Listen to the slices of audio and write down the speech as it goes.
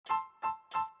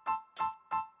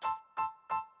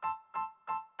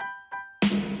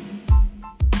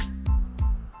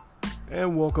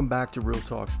And welcome back to Real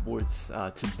Talk Sports.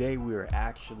 Today we are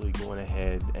actually going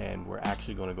ahead and go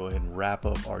ahead and wrap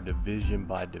up our division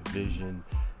by division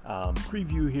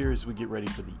preview here as we get ready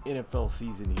for the NFL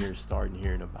season here, starting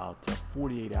here in about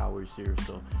 48 hours here.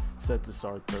 So set to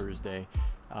start Thursday.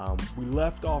 We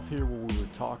left off here where we were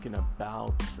talking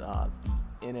about the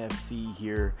NFC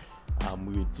here.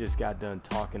 We had just got done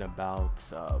talking about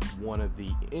one of the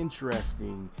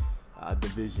interesting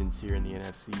divisions here in the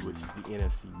NFC, which is the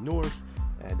NFC North,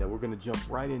 and we're going to jump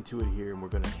right into it here, and we're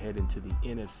going to head into the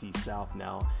NFC South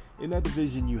now. In that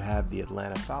division, you have the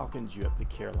Atlanta Falcons, you have the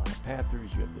Carolina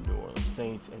Panthers, you have the New Orleans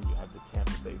Saints, and you have the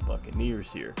Tampa Bay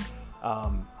Buccaneers here.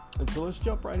 And so let's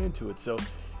jump right into it. So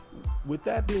with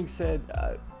that being said,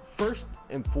 first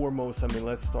and foremost,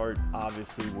 let's start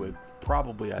obviously with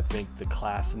probably, I think, the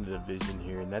class in the division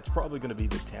here, and that's probably going to be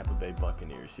the Tampa Bay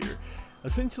Buccaneers here.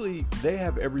 Essentially, they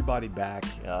have everybody back,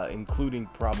 including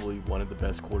probably one of the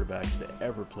best quarterbacks to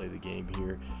ever play the game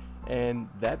here, and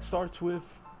that starts with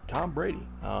Tom Brady.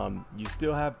 You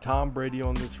still have Tom Brady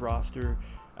on this roster.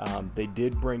 They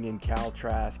did bring in Cal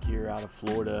Trask here out of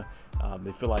Florida.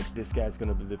 They feel like this guy's going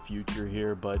to be the future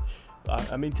here, but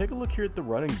take a look here at the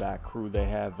running back crew. They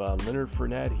have Leonard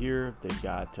Fournette here. They've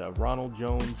got Ronald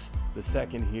Jones the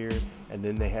second here, and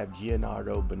then they have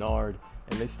Giancarlo Bernard,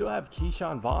 and they still have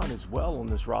Keyshawn Vaughn as well on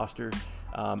this roster.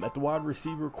 At the wide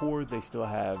receiver core, they still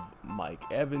have Mike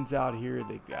Evans out here.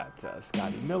 They've got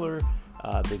Scotty Miller.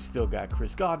 They've still got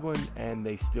Chris Godwin, and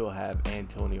they still have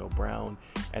Antonio Brown.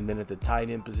 And then at the tight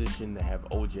end position, they have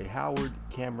O.J. Howard,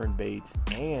 Cameron Bates,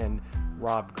 and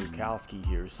Rob Gronkowski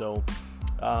here. So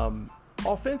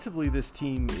offensively, this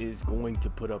team is going to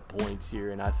put up points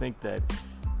here, and I think that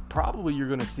probably you're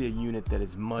going to see a unit that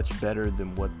is much better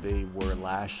than what they were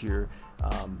last year.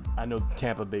 I know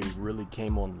Tampa Bay really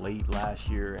came on late last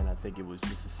year, and I think it was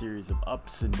just a series of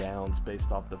ups and downs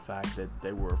based off the fact that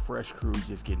they were a fresh crew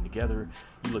just getting together.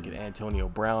 You look at Antonio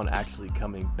Brown actually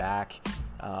coming back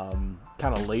kind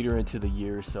of later into the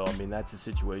year, so that's a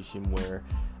situation where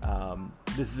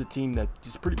this is a team that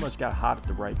just pretty much got hot at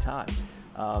the right time.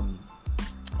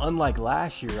 Unlike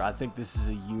last year, I think this is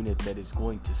a unit that is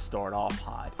going to start off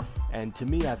hot. And to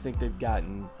me, I think they've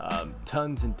gotten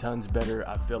tons and tons better.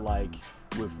 I feel like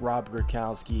with Rob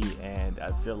Gronkowski, and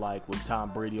I feel like with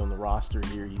Tom Brady on the roster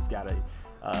here, he's got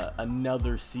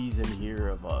another season here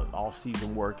of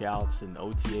off-season workouts and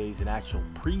OTAs and actual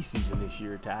preseason this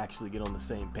year to actually get on the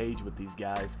same page with these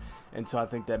guys. And so I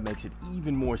think that makes it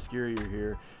even more scarier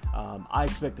here. I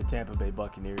expect the Tampa Bay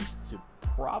Buccaneers to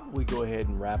probably go ahead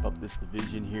and wrap up this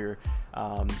division here.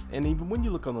 And even when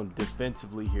you look on them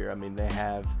defensively here, they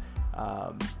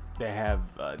have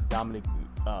Dominic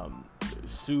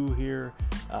Sue here.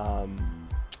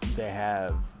 They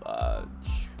have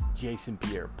Jason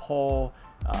Pierre-Paul.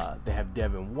 They have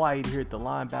Devin White here at the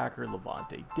linebacker,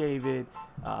 Levante David,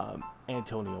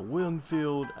 Antonio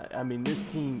Winfield. This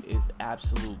team is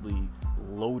absolutely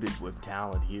loaded with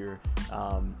talent here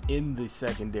in the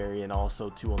secondary and also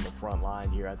too on the front line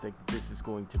here. I think this is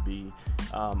going to be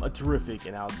a terrific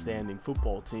and outstanding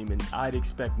football team, and I'd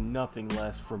expect nothing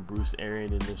less from Bruce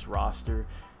Arians in this roster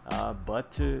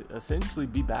but to essentially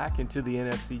be back into the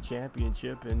NFC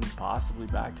Championship and possibly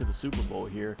back to the Super Bowl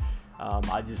here.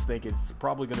 I just think it's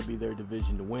probably going to be their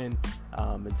division to win,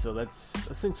 and so that's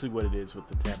essentially what it is with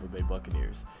the Tampa Bay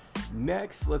Buccaneers.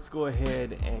 Next, let's go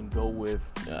ahead and go with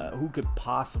who could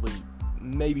possibly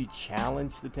maybe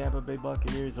challenge the Tampa Bay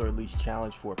Buccaneers, or at least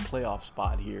challenge for a playoff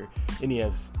spot here in the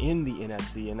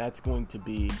NFC, and that's going to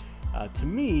be, to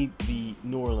me, the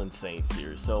New Orleans Saints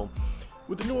here. So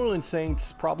with the New Orleans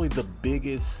Saints, probably the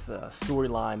biggest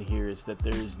storyline here is that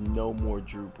there's no more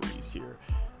Drew Brees here.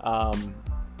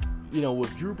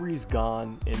 With Drew Brees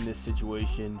gone in this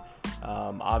situation,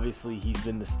 obviously he's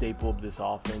been the staple of this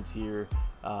offense here.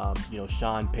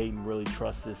 Sean Payton really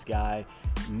trusts this guy.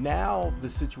 Now the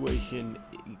situation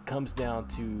comes down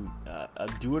to a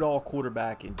do-it-all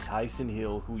quarterback in Tyson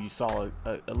Hill, who you saw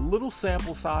a little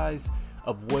sample size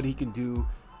of what he can do.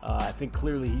 I think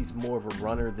clearly he's more of a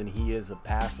runner than he is a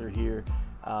passer here.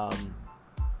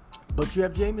 But you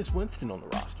have Jameis Winston on the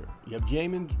roster. You have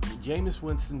Jameis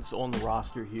Winston's on the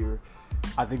roster here.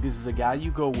 I think this is a guy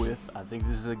you go with. I think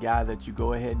this is a guy that you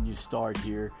go ahead and you start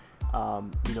here.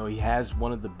 He has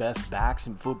one of the best backs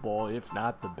in football, if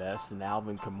not the best, in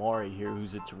Alvin Kamara here,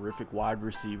 who's a terrific wide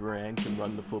receiver and can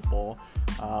run the football.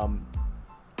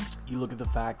 You look at the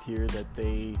fact here that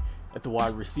they, at the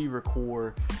wide receiver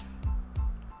core,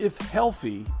 if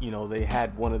healthy, they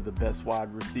had one of the best wide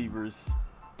receivers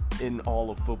in all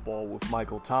of football with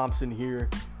Michael Thompson here.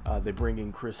 They bring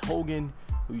in Chris Hogan,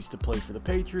 who used to play for the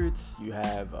Patriots. You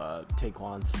have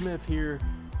Taquan Smith here.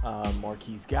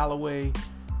 Marquise Galloway,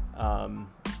 and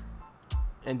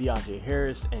Deontay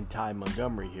Harris, and Ty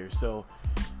Montgomery here. So,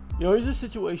 there's a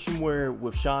situation where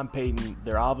with Sean Payton,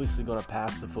 they're obviously going to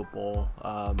pass the football.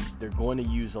 They're going to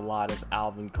use a lot of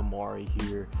Alvin Kamara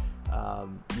here.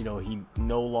 He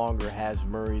no longer has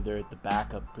Murray there at the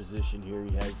backup position here.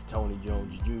 He has Tony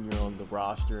Jones Jr. on the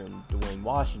roster and Dwayne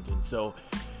Washington. So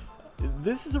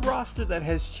this is a roster that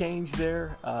has changed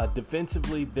there.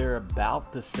 Defensively, they're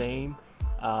about the same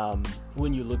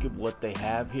when you look at what they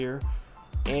have here.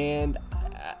 And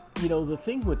the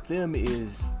thing with them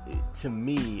is, to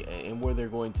me, and where they're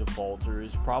going to falter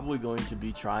is probably going to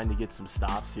be trying to get some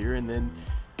stops here, and then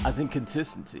I think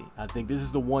consistency. I think this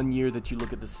is the one year that you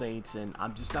look at the Saints, and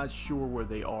I'm just not sure where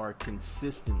they are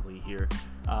consistently here,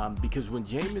 because when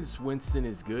Jameis Winston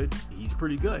is good, he's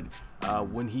pretty good.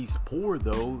 When he's poor,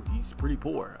 though, he's pretty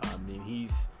poor. I mean,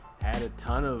 he's had a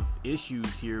ton of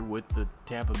issues here with the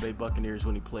Tampa Bay Buccaneers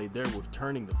when he played there with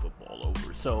turning the football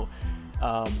over. So,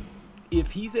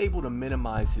 if he's able to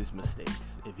minimize his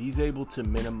mistakes, if he's able to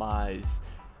minimize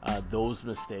those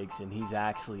mistakes, and he's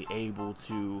actually able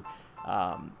to,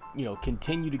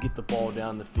 continue to get the ball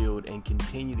down the field and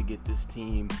continue to get this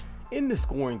team in the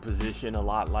scoring position, a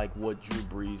lot like what Drew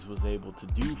Brees was able to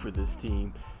do for this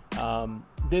team,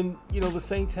 then, the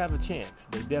Saints have a chance.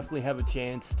 They definitely have a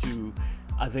chance to,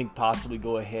 I think, possibly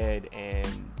go ahead and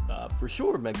for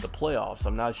sure make the playoffs.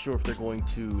 I'm not sure if they're going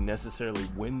to necessarily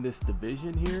win this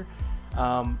division here,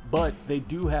 but they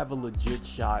do have a legit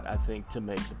shot, I think, to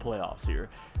make the playoffs here.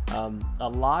 A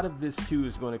lot of this, too,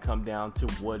 is going to come down to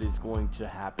what is going to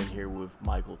happen here with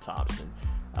Michael Thompson.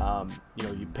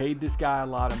 You paid this guy a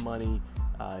lot of money.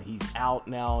 He's out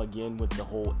now again with the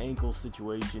whole ankle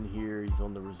situation here. He's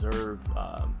on the reserve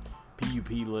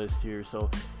PUP list here. So,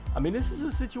 this is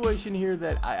a situation here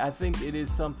that I think it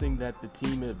is something that the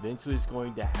team eventually is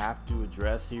going to have to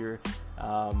address here.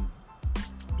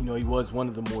 He was one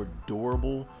of the more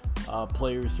durable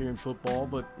players here in football,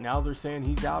 but now they're saying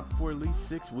he's out for at least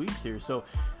 6 weeks here. So,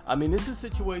 this is a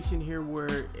situation here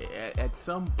where at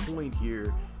some point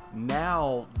here,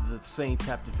 now the Saints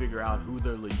have to figure out who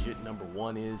their legit number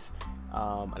one is.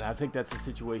 And I think that's a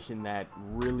situation that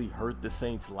really hurt the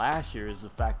Saints last year, is the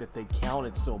fact that they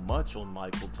counted so much on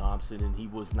Michael Thompson and he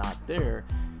was not there.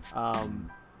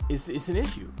 It's an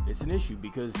issue. It's an issue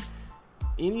because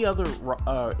any other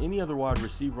wide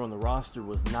receiver on the roster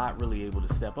was not really able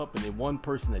to step up, and then one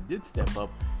person that did step up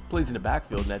plays in the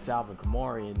backfield, and that's Alvin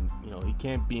Kamara, and he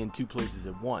can't be in two places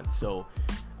at once. So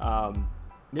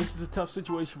this is a tough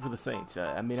situation for the Saints.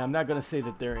 I'm not going to say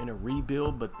that they're in a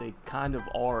rebuild, but they kind of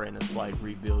are in a slight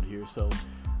rebuild here. So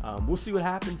we'll see what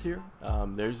happens here.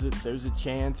 There's a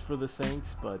chance for the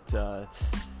Saints, but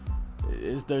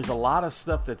there's a lot of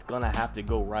stuff that's going to have to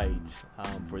go right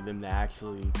for them to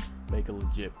actually make a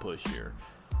legit push here.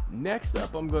 Next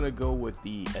up, I'm going to go with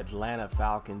the Atlanta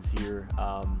Falcons here.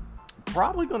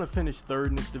 Probably going to finish third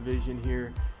in this division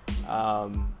here.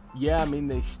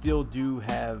 They still do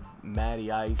have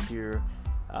Matty Ice here.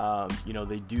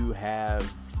 They do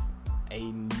have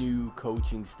a new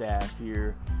coaching staff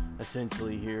here,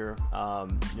 essentially here.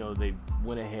 They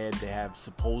went ahead. They have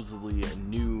supposedly a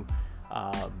new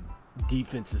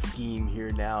defensive scheme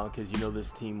here now, because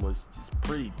this team was just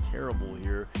pretty terrible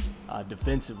here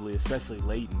defensively, especially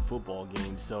late in football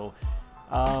games. So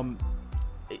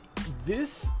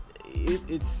it's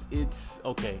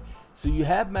okay. So you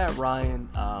have Matt Ryan.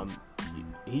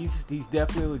 He's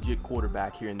definitely a legit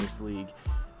quarterback here in this league.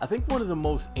 I think one of the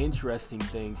most interesting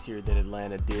things here that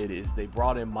Atlanta did is they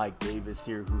brought in Mike Davis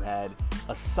here, who had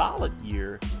a solid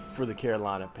year for the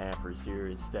Carolina Panthers here,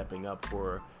 and stepping up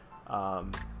for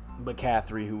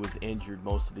McCaffrey, who was injured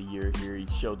most of the year here. He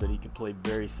showed that he could play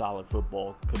very solid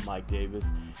football, could Mike Davis.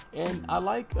 And I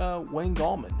like Wayne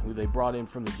Gallman, who they brought in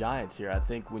from the Giants here. I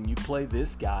think when you play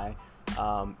this guy,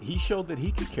 he showed that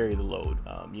he could carry the load.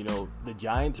 The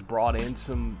Giants brought in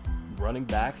some running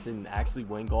backs, and actually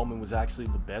Wayne Gallman was actually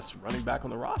the best running back on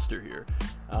the roster here.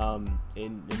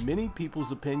 In many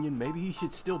people's opinion, maybe he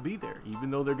should still be there,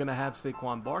 even though they're going to have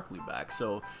Saquon Barkley back.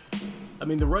 So,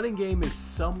 the running game is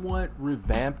somewhat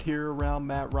revamped here around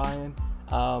Matt Ryan.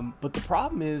 But the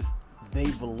problem is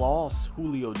they've lost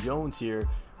Julio Jones here,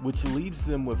 which leaves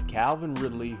them with Calvin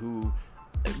Ridley, who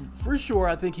for sure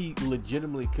I think he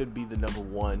legitimately could be the number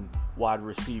one wide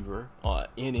receiver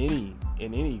in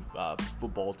any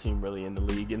football team really in the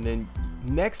league. And then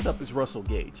next up is Russell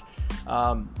Gage.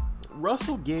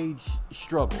 Russell Gage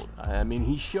struggled.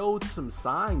 He showed some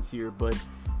signs here, but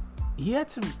he had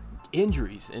some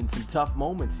injuries and some tough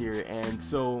moments here. And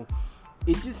so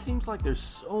it just seems like there's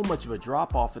so much of a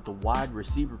drop-off at the wide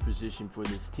receiver position for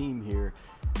this team here.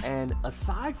 And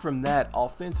aside from that,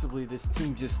 offensively, this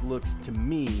team just looks, to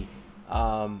me,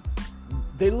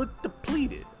 they look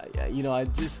depleted.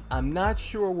 I'm not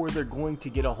sure where they're going to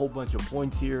get a whole bunch of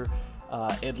points here.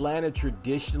 Atlanta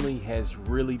traditionally has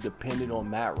really depended on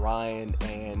Matt Ryan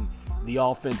and the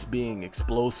offense being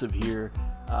explosive here.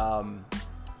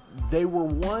 They were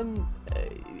one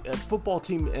a football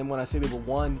team, and when I say they were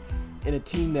one, in a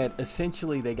team that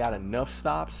essentially they got enough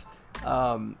stops.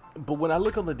 But when I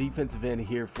look on the defensive end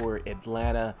here for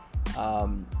Atlanta,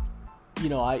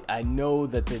 I know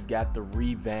that they've got the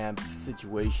revamped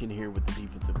situation here with the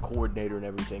defensive coordinator and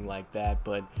everything like that,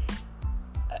 but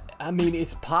I mean,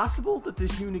 it's possible that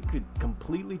this unit could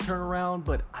completely turn around,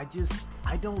 but I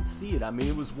don't see it. I mean,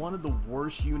 it was one of the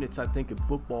worst units, I think, in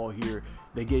football here.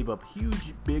 They gave up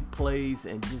huge, big plays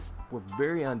and just were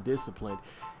very undisciplined.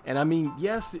 And I mean,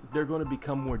 yes, they're going to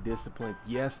become more disciplined.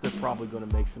 Yes, they're probably going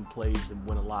to make some plays and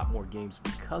win a lot more games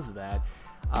because of that.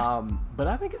 But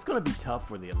I think it's going to be tough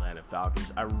for the Atlanta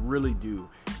Falcons. I really do.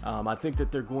 I think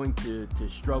that they're going to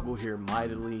struggle here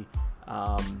mightily.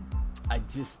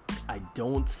 I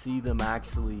don't see them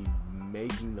actually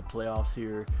making the playoffs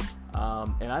here.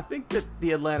 And I think that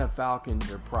the Atlanta Falcons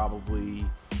are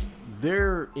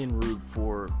they're en route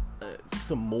for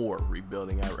some more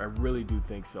rebuilding. I really do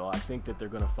think so. I think that they're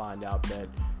going to find out that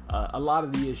a lot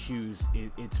of the issues,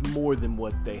 it's more than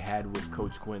what they had with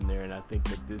Coach Quinn there. And I think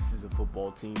that this is a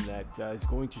football team that is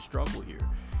going to struggle here.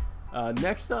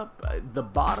 Next up, the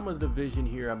bottom of the division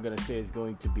here, I'm going to say, is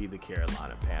going to be the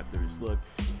Carolina Panthers. Look,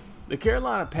 the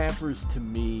Carolina Panthers, to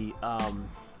me,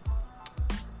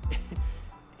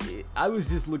 I was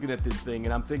just looking at this thing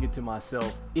and I'm thinking to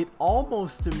myself, it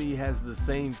almost to me has the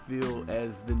same feel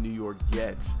as the New York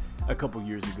Jets a couple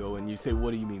years ago. And you say,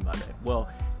 what do you mean by that?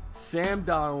 Well, Sam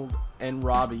Darnold and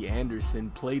Robbie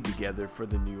Anderson played together for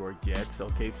the New York Jets.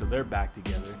 Okay, so they're back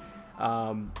together.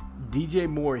 DJ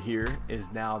Moore here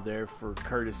is now there for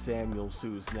Curtis Samuels,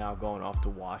 who's now going off to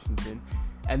Washington.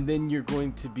 And then you're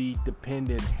going to be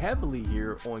dependent heavily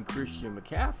here on Christian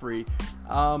McCaffrey,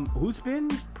 who's been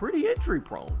pretty injury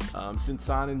prone since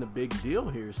signing the big deal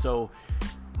here. So,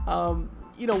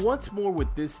 once more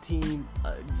with this team,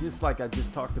 just like I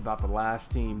just talked about the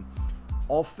last team,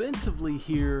 offensively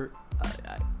here,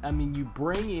 I mean, you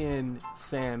bring in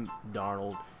Sam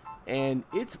Darnold, and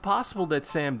it's possible that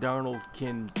Sam Darnold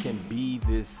can be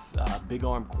this big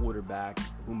arm quarterback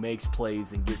who makes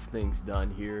plays and gets things done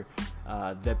here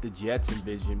that the Jets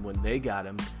envisioned when they got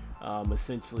him,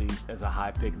 essentially as a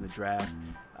high pick in the draft.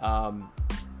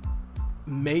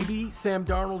 Maybe Sam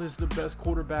Darnold is the best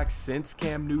quarterback since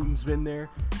Cam Newton's been there.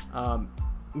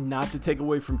 Not to take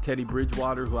away from Teddy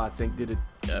Bridgewater, who I think did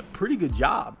a pretty good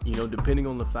job, depending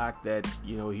on the fact that,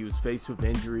 he was faced with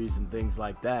injuries and things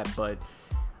like that. But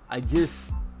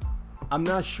I'm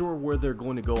not sure where they're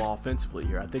going to go offensively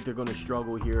here. I think they're going to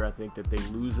struggle here. I think that they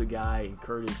lose a guy in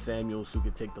Curtis Samuels who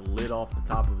could take the lid off the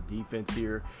top of the defense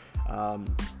here.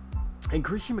 And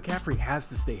Christian McCaffrey has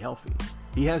to stay healthy.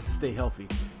 He has to stay healthy.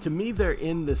 To me, they're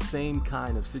in the same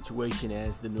kind of situation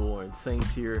as the New Orleans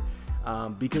Saints here.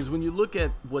 Because when you look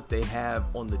at what they have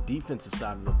on the defensive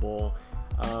side of the ball,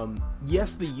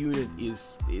 yes, the unit it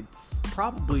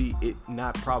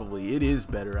is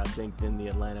better, I think, than the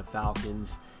Atlanta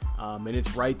Falcons. And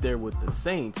it's right there with the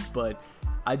Saints, but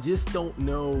I just don't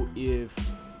know if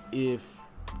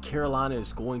Carolina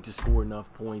is going to score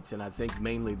enough points, and I think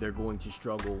mainly they're going to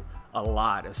struggle a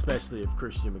lot, especially if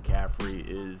Christian McCaffrey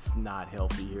is not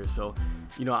healthy here. So,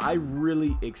 I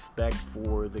really expect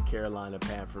for the Carolina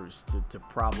Panthers to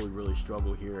probably really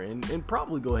struggle here and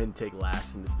probably go ahead and take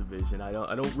last in this division. I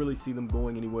don't really see them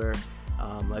going anywhere.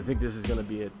 I think this is going to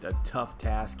be a tough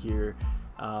task here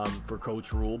for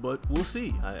Coach Rule, but we'll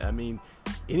see. I mean,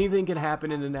 anything can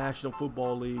happen in the National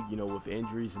Football League, with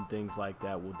injuries and things like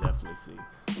that. We'll definitely see.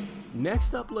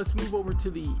 Next up, let's move over to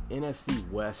the NFC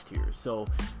West here. So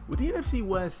with the NFC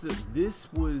West, this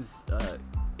was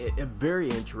a very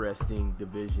interesting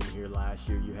division here last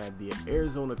year. You had the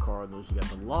Arizona Cardinals, you got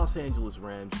the Los Angeles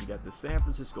Rams, you got the San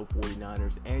Francisco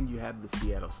 49ers, and you have the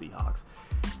Seattle Seahawks.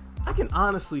 I can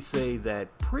honestly say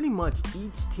that pretty much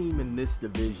each team in this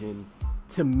division,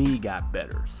 to me, got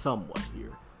better somewhat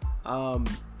here. And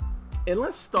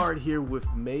let's start here with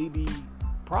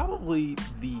probably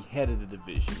the head of the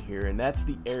division here, and that's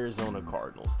the Arizona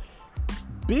Cardinals.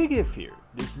 Big if here.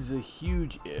 This is a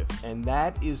huge if, and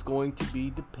that is going to be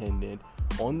dependent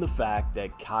on the fact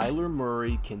that Kyler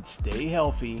Murray can stay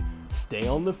healthy, stay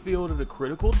on the field at a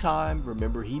critical time.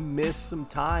 Remember, he missed some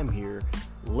time here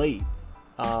late.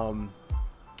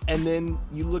 And then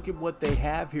you look at what they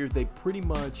have here. They've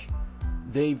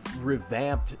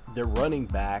revamped their running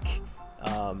back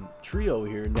trio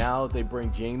here. Now they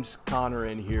bring James Conner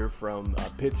in here from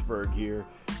Pittsburgh here,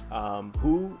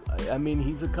 who, I mean,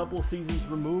 he's a couple seasons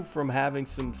removed from having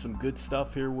some good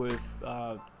stuff here with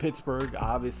Pittsburgh.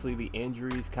 Obviously, the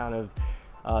injuries kind of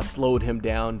slowed him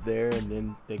down there, and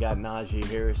then they got Najee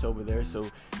Harris over there. So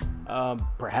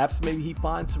perhaps maybe he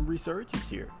finds some resurgence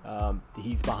here.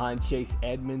 He's behind Chase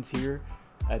Edmonds here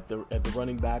at the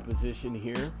running back position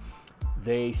here.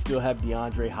 They still have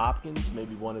DeAndre Hopkins,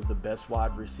 maybe one of the best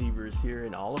wide receivers here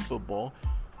in all of football.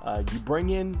 You bring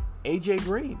in A.J.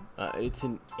 Green. It's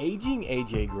an aging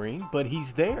A.J. Green, but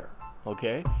he's there,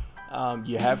 okay?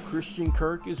 You have Christian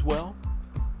Kirk as well.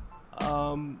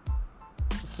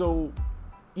 So,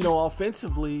 you know,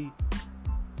 offensively,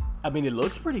 I mean, it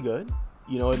looks pretty good.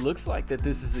 You know, it looks like that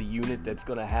this is a unit that's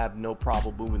going to have no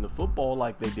problem moving the football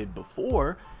like they did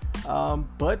before.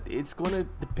 But it's going to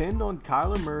depend on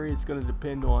Kyler Murray. It's going to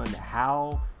depend on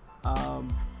how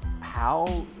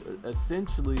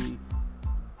essentially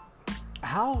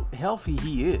how healthy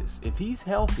he is. If he's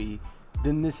healthy,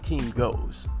 then this team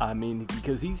goes. I mean,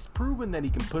 because he's proven that he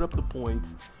can put up the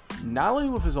points, not only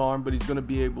with his arm, but he's going to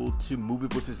be able to move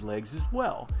it with his legs as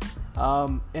well.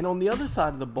 And on the other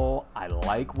side of the ball, I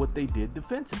like what they did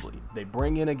defensively. They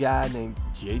bring in a guy named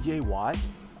J.J. Watt.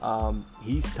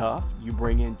 He's tough. You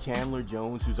bring in Chandler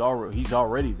Jones, he's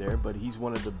already there, but he's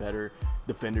one of the better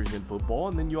defenders in football.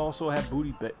 And then you also have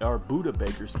Buda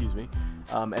Baker,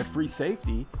 at free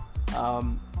safety.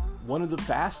 One of the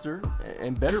faster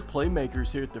and better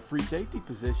playmakers here at the free safety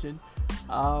position.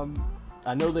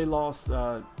 I know they lost,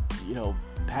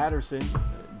 Patterson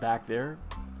back there.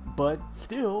 But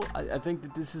still, I think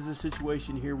that this is a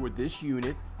situation here where this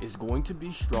unit is going to be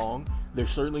strong. They're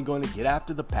certainly going to get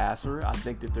after the passer. I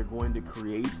think that they're going to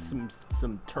create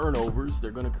some turnovers.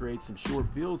 They're going to create some short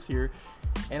fields here.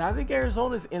 And I think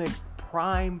Arizona's in a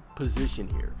prime position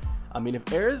here. I mean,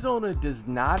 if Arizona does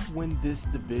not win this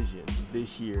division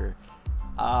this year,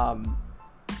 I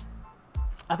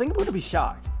think I'm going to be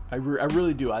shocked. I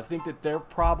really do. I think that they're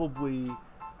probably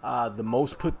the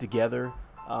most put together.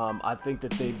 I think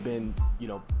that they've been,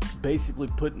 basically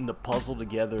putting the puzzle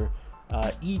together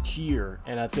each year.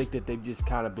 And I think that they've just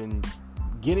kind of been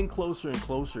getting closer and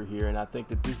closer here. And I think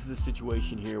that this is a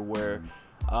situation here where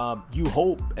you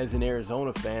hope as an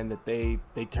Arizona fan that they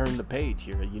turn the page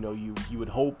here. You would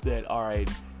hope that, all right,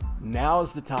 now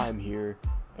is the time here.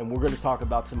 And we're going to talk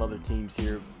about some other teams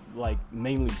here, like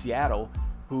mainly Seattle,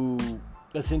 who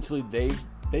essentially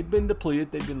they've been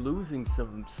depleted. They've been losing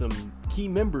some key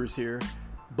members here.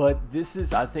 But this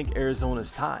is, I think,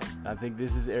 Arizona's time. I think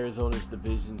this is Arizona's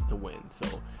division to win.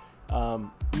 So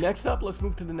next up, let's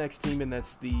move to the next team, and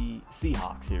that's the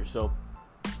Seahawks here. So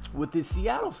with the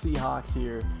Seattle Seahawks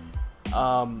here,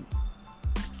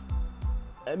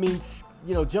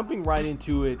 jumping right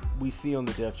into it, we see on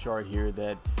the depth chart here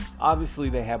that obviously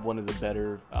they have one of the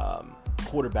better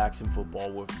quarterbacks in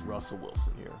football with Russell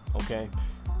Wilson here, okay?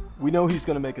 We know he's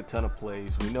going to make a ton of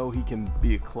plays. We know he can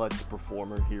be a clutch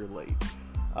performer here late.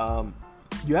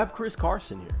 You have Chris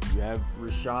Carson here. You have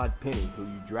Rashad Penny, who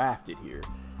you drafted here.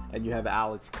 And you have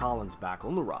Alex Collins back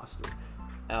on the roster,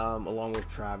 along with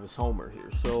Travis Homer here.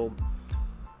 So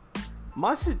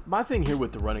my thing here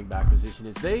with the running back position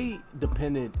is they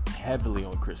depended heavily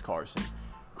on Chris Carson.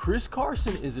 Chris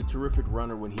Carson is a terrific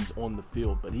runner when he's on the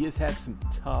field, but he has had some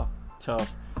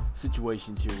tough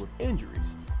situations here with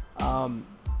injuries.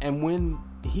 And when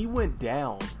he went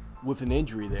down with an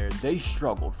injury there, they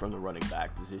struggled from the running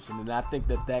back position, and I think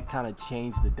that kind of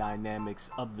changed the dynamics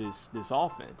of this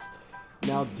offense.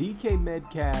 Now, DK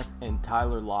Metcalf and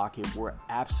Tyler Lockett were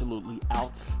absolutely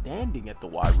outstanding at the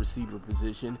wide receiver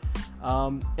position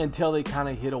until they kind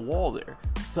of hit a wall there.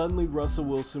 Suddenly, Russell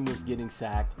Wilson was getting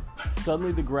sacked.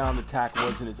 Suddenly, the ground attack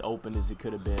wasn't as open as it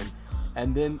could have been.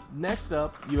 And then next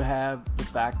up, you have the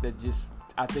fact that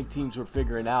I think teams were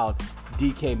figuring out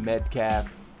DK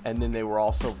Metcalf, and then they were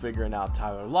also figuring out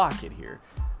Tyler Lockett here.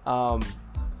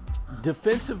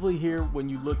 Defensively here, when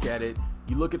you look at it,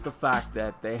 you look at the fact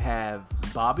that they have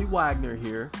Bobby Wagner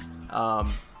here.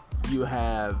 You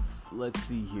have, let's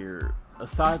see here,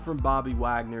 aside from Bobby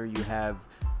Wagner, you have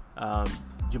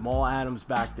Jamal Adams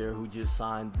back there, who just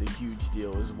signed the huge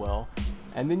deal as well.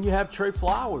 And then you have Trey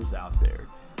Flowers out there.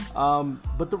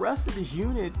 But the rest of this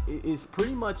unit is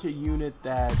pretty much a unit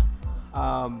that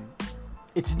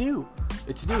it's new.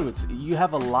 You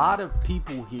have a lot of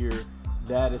people here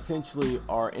that essentially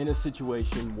are in a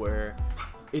situation where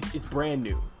it's brand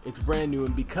new. It's brand new,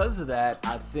 and because of that,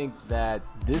 I think that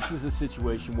this is a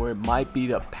situation where it might be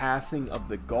the passing of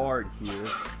the guard here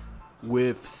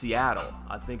with Seattle.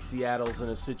 I think Seattle's in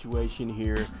a situation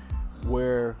here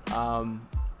where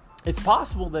it's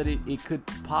possible that it could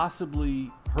possibly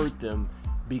hurt them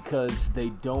because they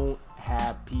don't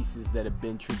have pieces that have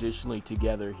been traditionally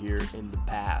together here in the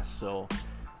past. So,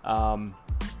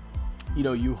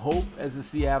 you hope as a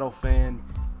Seattle fan,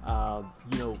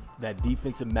 that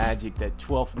defensive magic, that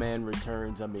 12th man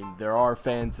returns. I mean, there are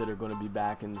fans that are going to be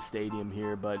back in the stadium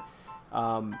here, but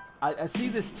I see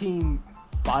this team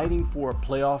fighting for a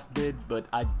playoff bid, but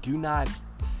I do not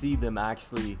see them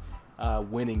actually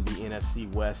winning the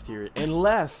NFC West here,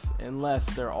 unless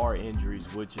there are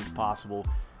injuries, which is possible.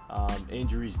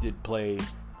 Injuries did play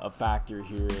a factor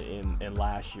here in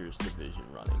last year's division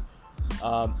running.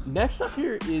 Next up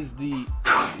here is the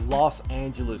Los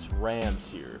Angeles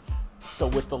Rams here. So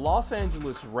with the Los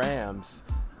Angeles Rams,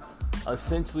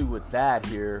 essentially with that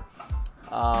here,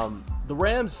 the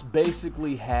Rams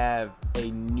basically have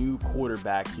a new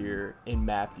quarterback here in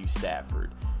Matthew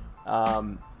Stafford.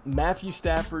 Matthew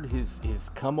Stafford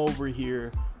has come over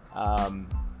here,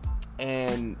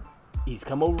 and he's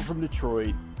come over from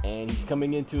Detroit, and he's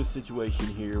coming into a situation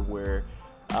here where,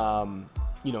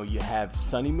 you have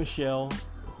Sonny Michel,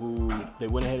 who they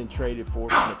went ahead and traded for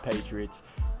from the Patriots.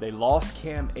 They lost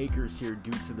Cam Akers here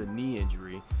due to the knee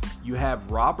injury. You have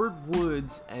Robert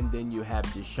Woods, and then you have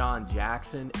Deshaun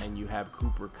Jackson, and you have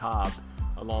Cooper Cobb,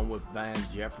 along with Van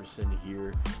Jefferson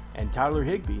here, and Tyler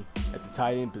Higbee at the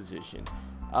tight end position.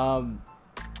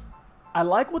 I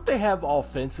like what they have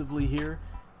offensively here.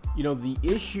 The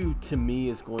issue to me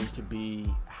is going to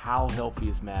be how healthy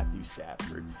is Matthew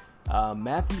Stafford.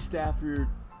 Matthew Stafford,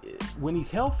 when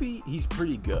he's healthy, he's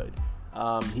pretty good.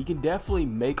 He can definitely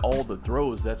make all the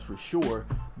throws, that's for sure,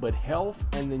 but health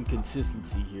and then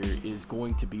consistency here is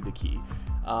going to be the key.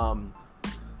 Sean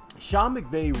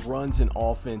McVay runs an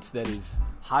offense that is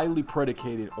highly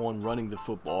predicated on running the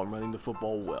football and running the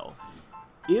football well.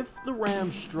 If the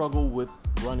Rams struggle with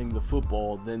running the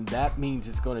football, then that means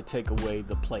it's going to take away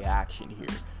the play action here.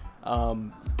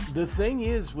 The thing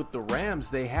is, with the Rams,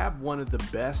 they have one of the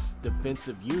best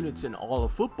defensive units in all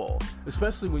of football,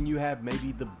 especially when you have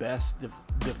maybe the best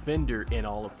defender in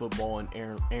all of football in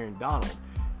Aaron Donald.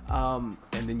 And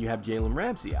then you have Jalen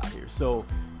Ramsey out here. So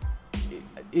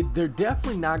they're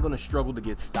definitely not going to struggle to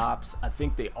get stops. I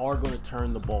think they are going to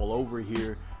turn the ball over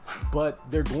here, but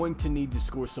they're going to need to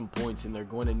score some points, and they're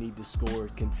going to need to score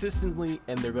consistently,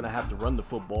 and they're going to have to run the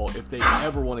football if they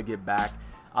ever want to get back,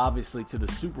 obviously, to the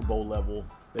Super Bowl level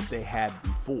that they had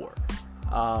before.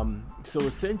 So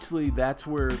essentially, that's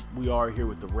where we are here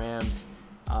with the Rams.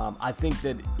 I think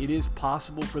that it is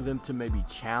possible for them to maybe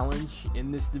challenge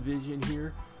in this division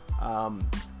here. I'm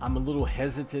a little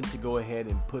hesitant to go ahead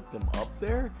and put them up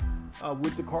there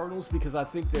with the Cardinals, because I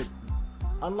think that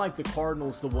unlike the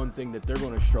Cardinals, the one thing that they're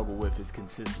going to struggle with is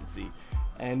consistency.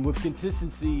 And with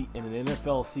consistency in an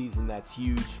NFL season, that's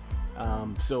huge.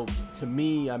 So to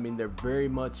me, I mean, they're very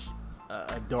much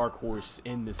a dark horse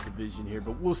in this division here,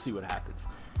 but we'll see what happens.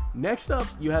 Next up,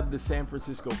 you have the San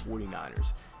Francisco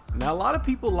 49ers. Now, a lot of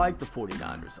people like the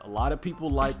 49ers. A lot of people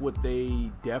like what they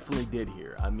definitely did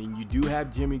here. I mean, you do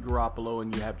have Jimmy Garoppolo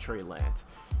and you have Trey Lance.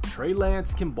 Trey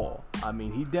Lance can ball. I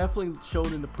mean, he definitely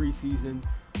showed in the preseason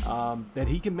that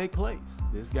he can make plays.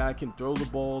 This guy can throw the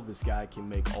ball. This guy can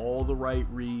make all the right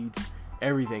reads,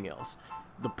 everything else.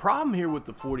 The problem here with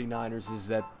the 49ers is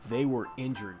that they were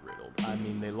injury riddled. I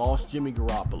mean, they lost Jimmy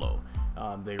Garoppolo.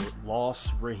 They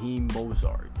lost Raheem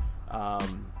Mostert.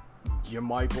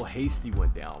 Jermichael Hasty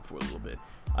went down for a little bit.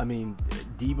 I mean,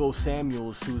 Deebo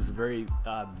Samuels, who's very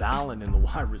valiant in the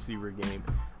wide receiver game,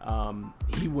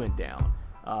 he went down.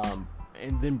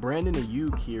 And then Brandon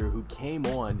Ayuk here, who came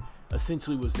on,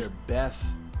 essentially was their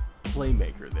best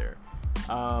playmaker there.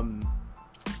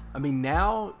 I mean,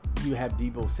 now you have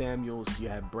Deebo Samuels, you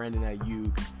have Brandon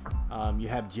Ayuk, you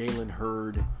have Jalen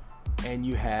Hurd, and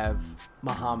you have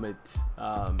Mohamed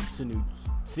Sanu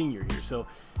Sr. here. So,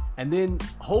 and then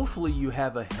hopefully you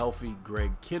have a healthy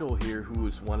Greg Kittle here, who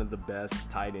is one of the best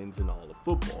tight ends in all of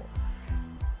football.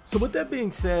 So with that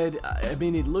being said, I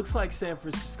mean, it looks like San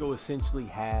Francisco essentially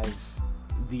has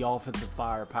the offensive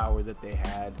firepower that they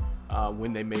had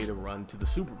when they made a run to the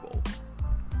Super Bowl.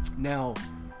 Now,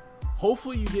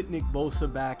 hopefully you get Nick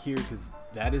Bosa back here, because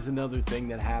that is another thing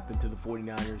that happened to the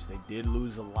 49ers. They did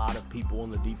lose a lot of people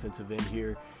on the defensive end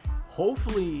here.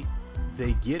 Hopefully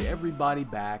they get everybody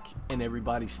back and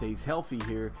everybody stays healthy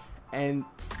here, and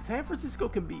San Francisco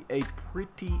can be a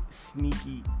pretty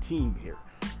sneaky team here.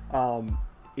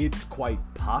 It's quite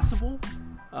possible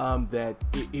that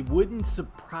it wouldn't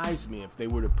surprise me if they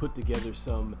were to put together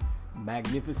some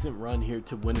magnificent run here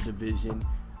to win a division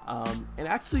and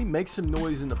actually make some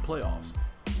noise in the playoffs.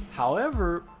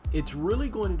 However, it's really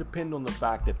going to depend on the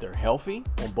fact that they're healthy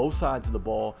on both sides of the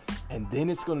ball, and then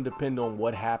it's going to depend on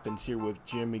what happens here with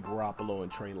Jimmy Garoppolo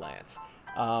and Trey Lance.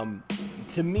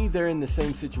 To me, they're in the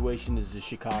same situation as the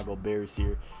Chicago Bears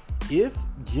here. If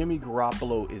Jimmy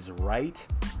Garoppolo is right,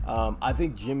 I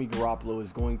think Jimmy Garoppolo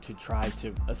is going to try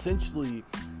to essentially,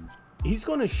 he's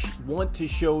going to want to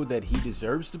show that he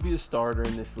deserves to be a starter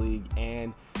in this league,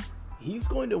 and he's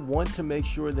going to want to make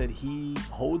sure that he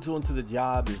holds on to the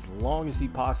job as long as he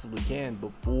possibly can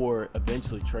before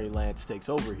eventually Trey Lance takes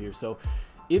over here. So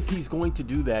if he's going to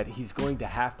do that, he's going to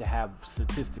have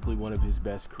statistically one of his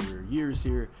best career years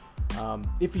here.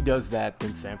 If he does that,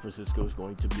 then San Francisco is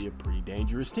going to be a pretty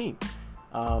dangerous team.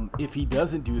 If he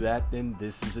doesn't do that, then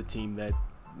this is a team that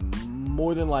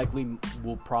more than likely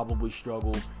will probably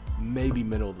struggle, maybe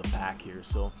middle of the pack here.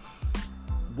 So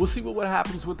we'll see what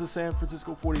happens with the San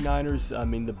Francisco 49ers. I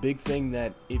mean, the big thing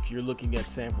that if you're looking at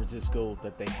San Francisco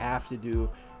that they have to do,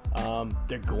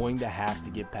 they're going to have to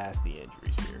get past the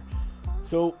injuries here.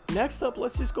 So next up,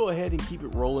 let's just go ahead and keep it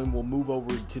rolling. We'll move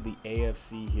over to the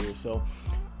AFC here. So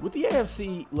with the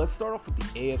AFC, let's start off with the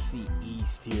AFC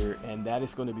East here, and that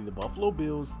is going to be the Buffalo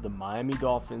Bills, the Miami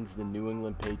Dolphins, the New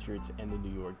England Patriots, and the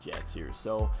New York Jets here.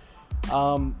 So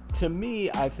to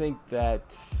me, I think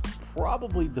that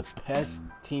probably the best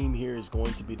team here is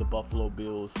going to be the Buffalo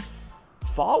Bills,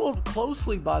 followed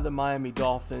closely by the Miami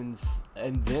Dolphins,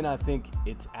 and then I think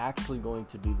it's actually going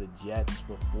to be the Jets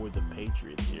before the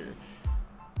Patriots here.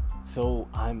 So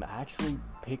I'm actually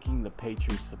picking the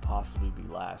Patriots to possibly be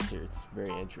last here. It's very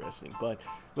interesting. But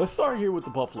let's start here with the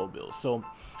Buffalo Bills. So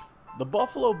the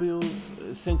Buffalo Bills,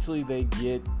 essentially, they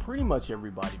get pretty much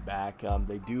everybody back.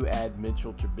 They do add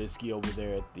Mitchell Trubisky over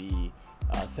there at the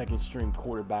second string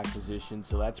quarterback position.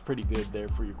 So that's pretty good there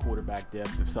for your quarterback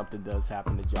depth if something does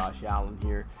happen to Josh Allen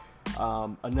here.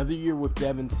 Another year with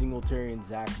Devin Singletary and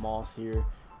Zach Moss here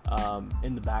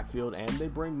in the backfield, and they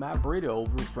bring Matt Breida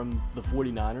over from the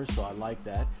 49ers, so I like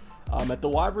that. At the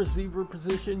wide receiver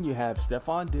position, you have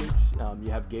Stephon Diggs,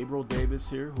 you have Gabriel Davis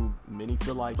here, who many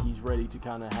feel like he's ready to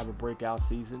kind of have a breakout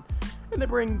season, and they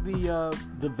bring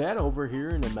the vet over here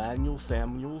in Emmanuel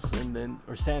Sanders,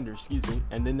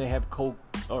 and then they have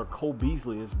Cole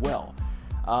Beasley as well.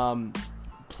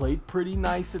 Played pretty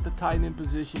nice at the tight end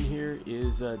position here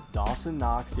is Dawson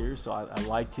Knox here, so I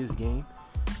liked his game.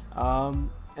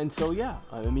 And so, yeah,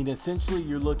 I mean, essentially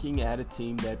you're looking at a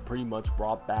team that pretty much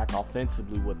brought back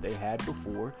offensively what they had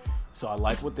before. So I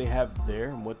like what they have there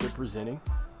and what they're presenting.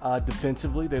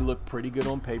 Defensively, they look pretty good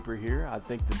on paper here. I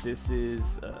think that this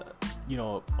is, a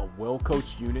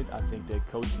well-coached unit. I think that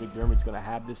Coach McDermott's going to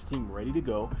have this team ready to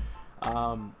go.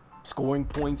 Scoring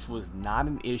points was not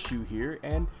an issue here.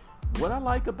 And what I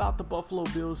like about the Buffalo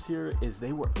Bills here is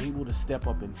they were able to step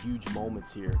up in huge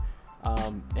moments here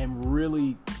and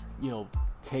really,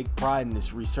 take pride in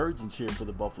this resurgence here for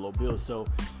the Buffalo Bills. So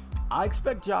I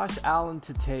expect Josh Allen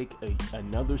to take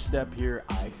another step here.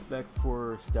 I expect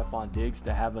for Stephon Diggs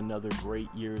to have another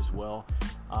great year as well.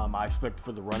 I expect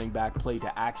for the running back play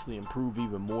to actually improve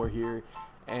even more here.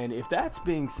 And if that's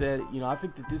being said, I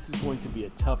think that this is going to be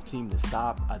a tough team to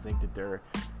stop. I think that they're,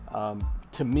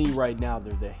 to me right now,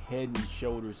 they're the head and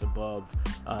shoulders above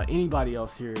anybody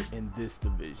else here in this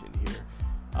division here.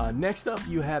 Next up,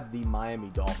 you have the Miami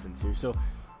Dolphins here. So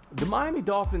the Miami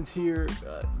Dolphins here,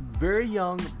 very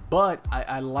young, but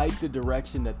I like the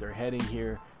direction that they're heading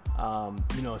here.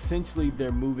 Essentially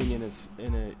they're moving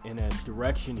in a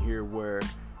direction here where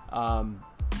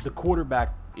the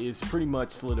quarterback is pretty much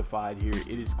solidified here.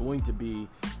 It is going to be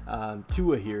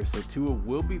Tua here. So Tua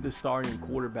will be the starting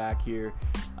quarterback here.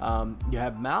 You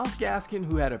have Myles Gaskin,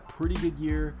 who had a pretty good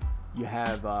year. You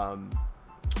have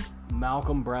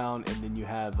Malcolm Brown, and then you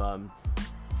have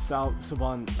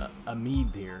Salvon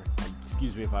Ahmed here.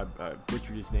 Excuse me if I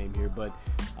butchered his name here, but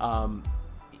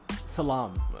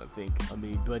Salam, I think,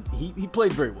 Ahmed. But he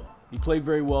played very well. He played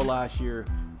very well last year.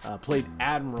 Played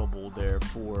admirable there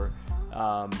for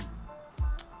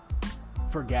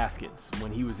Gaskins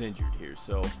when he was injured here.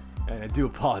 So, and I do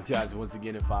apologize once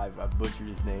again if I butchered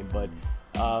his name. But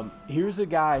here's a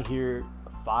guy here,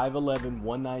 5'11",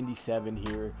 197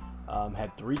 here.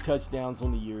 Had 3 touchdowns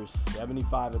on the year,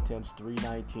 75 attempts,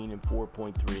 319, and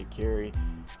 4.3 a carry.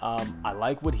 I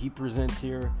like what he presents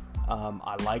here.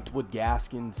 I liked what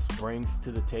Gaskins brings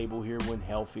to the table here when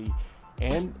healthy.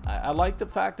 And I like the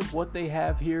fact of what they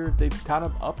have here. They've kind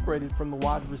of upgraded from the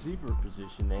wide receiver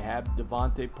position. They have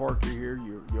Devontae Parker here.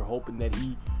 You're hoping that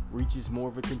he reaches more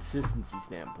of a consistency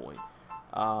standpoint.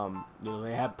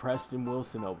 They have Preston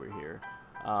Wilson over here.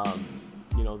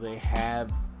 They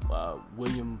have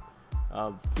William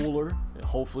Fuller,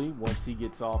 hopefully, once he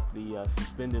gets off the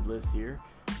suspended list here.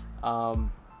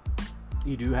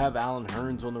 You do have Allen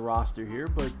Hurns on the roster here,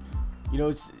 but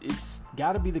it's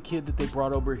got to be the kid that they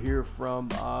brought over here from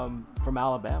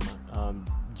Alabama,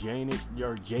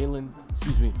 Jalen,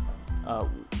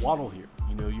 Waddle here.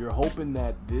 You're hoping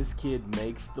that this kid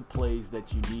makes the plays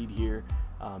that you need here.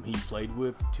 He's played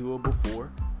with Tua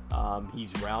before.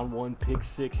 He's round 1, pick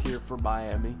 6 here for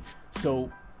Miami.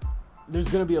 So there's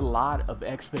going to be a lot of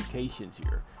expectations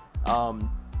here.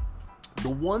 The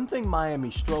one thing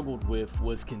Miami struggled with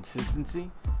was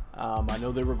consistency. I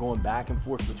know they were going back and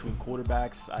forth between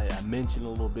quarterbacks. I mentioned a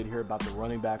little bit here about the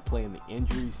running back play and the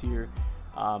injuries here.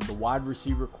 The wide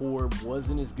receiver core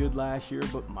wasn't as good last year,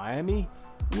 but Miami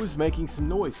was making some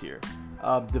noise here.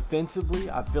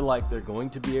 Defensively, I feel like they're going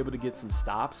to be able to get some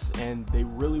stops, and they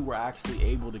really were actually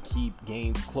able to keep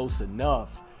games close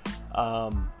enough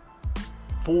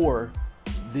for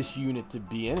this unit to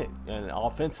be in it and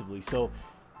offensively. So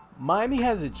Miami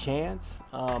has a chance.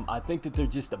 I think that they're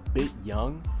just a bit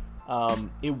young.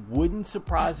 It wouldn't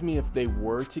surprise me if they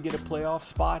were to get a playoff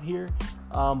spot here,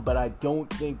 but I don't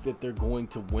think that they're going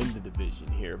to win the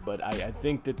division here. But I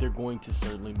think that they're going to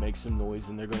certainly make some noise,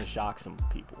 and they're going to shock some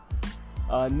people.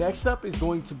 Next up is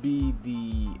going to be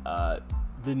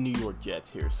the New York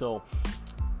Jets here. So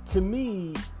to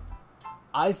me,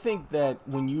 I think that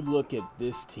when you look at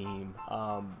this team,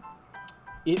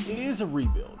 it is a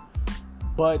rebuild.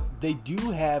 But they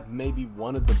do have maybe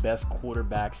one of the best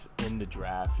quarterbacks in the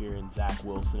draft here in Zach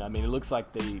Wilson. I mean, it looks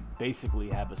like they basically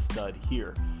have a stud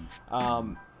here.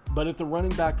 But at the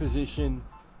running back position,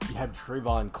 you have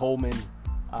Trayvon Coleman.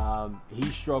 He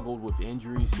struggled with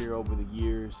injuries here over the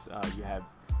years. You have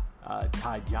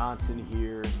Ty Johnson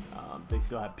here. They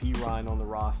still have P. Ryan on the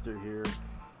roster here.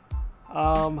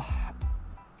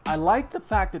 I like the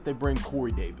fact that they bring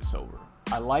Corey Davis over.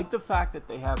 I like the fact that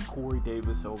they have Corey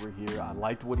Davis over here. I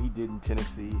liked what he did in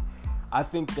Tennessee. I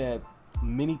think that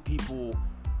many people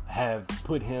have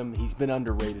put him, he's been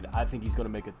underrated. I think he's going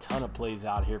to make a ton of plays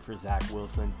out here for Zach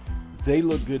Wilson. They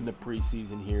look good in the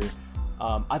preseason here.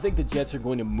 I think the Jets are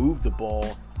going to move the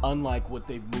ball, unlike what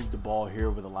they've moved the ball here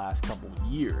over the last couple of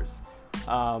years.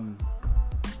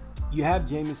 You have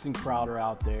Jamison Crowder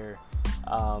out there.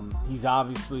 He's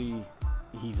on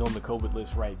the COVID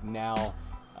list right now.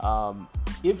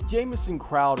 If Jamison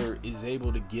Crowder is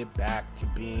able to get back to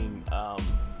being,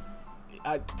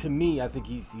 to me, I think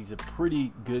he's a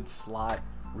pretty good slot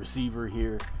receiver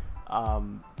here.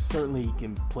 Certainly he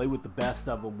can play with the best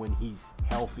of them when he's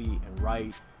healthy and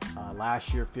right.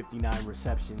 Last year, 59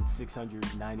 receptions,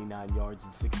 699 yards,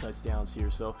 and 6 touchdowns here.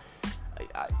 So,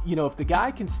 if the guy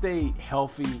can stay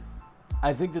healthy,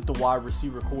 I think that the wide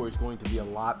receiver core is going to be a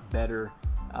lot better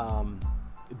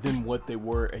than what they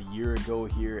were a year ago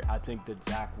here. I think that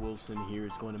Zach Wilson here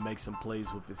is going to make some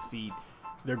plays with his feet.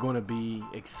 They're going to be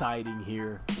exciting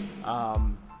here.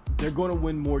 They're going to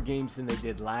win more games than they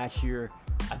did last year.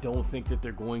 I don't think that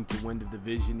they're going to win the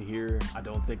division here. I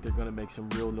don't think they're going to make some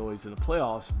real noise in the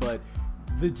playoffs. But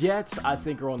the Jets, I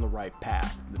think, are on the right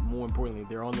path. More importantly,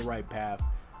 they're on the right path.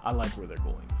 I like where they're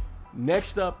going.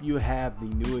 Next up, you have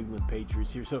the New England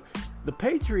Patriots here. So the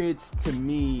Patriots, to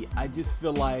me, I just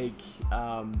feel like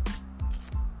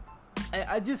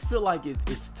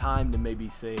it's time to maybe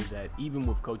say that even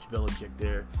with Coach Belichick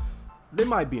there, they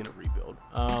might be in a rebuild.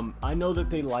 I know that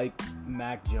they like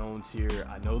Mac Jones here.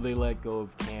 I know they let go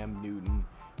of Cam Newton.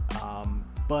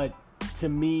 But to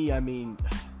me, I mean,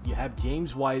 you have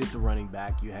James White at the running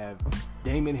back. You have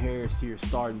Damon Harris here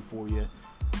starting for you.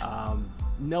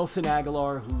 Nelson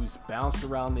Aguilar, who's bounced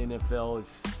around the NFL,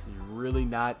 is really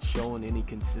not showing any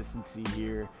consistency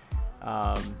here.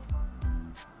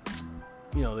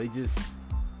 They just,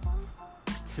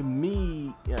 to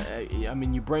me, I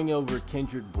mean, you bring over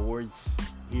Kendrick Bourge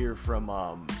here from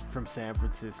San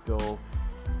Francisco.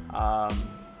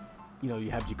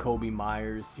 You have Jacoby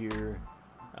Myers here.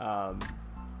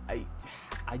 I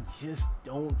just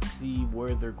don't see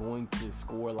where they're going to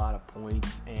score a lot of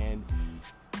points, and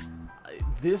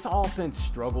this offense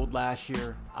struggled last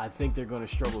year. I think they're going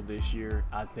to struggle this year.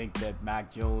 I think that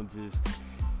Mac Jones is,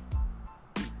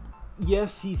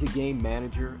 yes, he's a game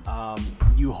manager.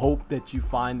 You hope that you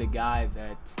find a guy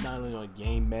that's not only a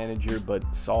game manager, but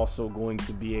it's also going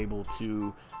to be able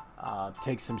to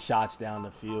take some shots down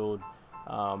the field.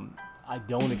 I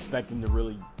don't expect him to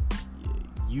really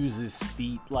use his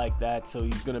feet like that, so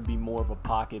he's going to be more of a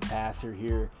pocket passer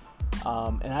here.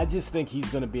 And I just think he's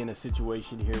going to be in a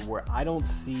situation here where I don't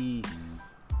see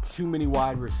too many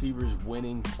wide receivers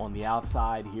winning on the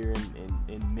outside here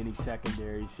in many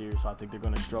secondaries here, so I think they're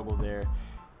going to struggle there.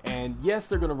 And yes,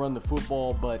 they're going to run the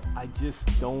football, but I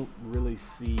just don't really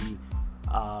see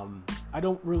I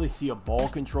don't really see a ball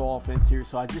control offense here,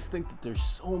 so I just think that there's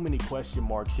so many question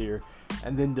marks here.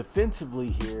 And then defensively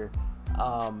here,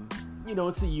 you know,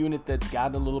 it's a unit that's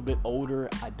gotten a little bit older.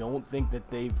 I don't think that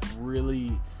they've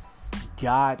really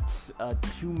got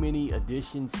too many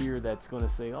additions here that's going to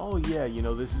say, oh yeah, you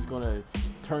know, this is going to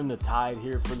turn the tide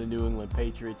here for the New England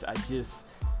Patriots.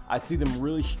 I see them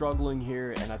really struggling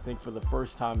here, and I think for the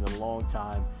first time in a long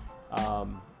time,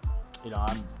 you know,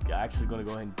 I'm actually going to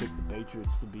go ahead and pick the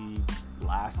Patriots to be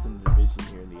last in the division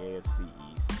here in the AFC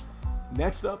East.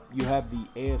 Next up, you have the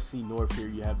AFC North here.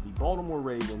 You have the Baltimore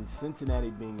Ravens,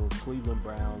 Cincinnati Bengals, Cleveland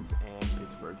Browns, and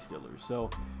Pittsburgh Steelers. So,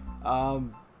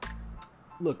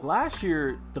 look, last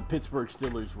year, the Pittsburgh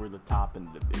Steelers were the top in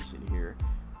the division here.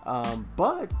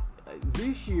 But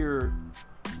this year,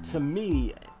 to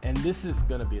me, and this is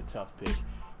going to be a tough pick,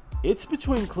 it's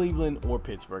between Cleveland or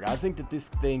Pittsburgh. I think that this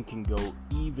thing can go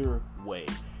either way.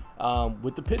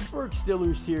 With the Pittsburgh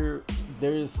Steelers here,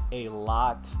 there's a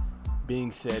lot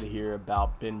being said here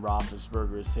about Ben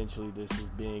Roethlisberger. Essentially, this is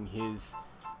being his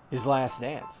last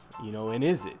dance, you know, and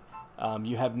is it?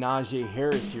 You have Najee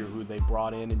Harris here, who they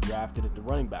brought in and drafted at the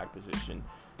running back position.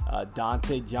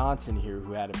 Dante Johnson here,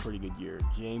 who had a pretty good year.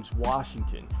 James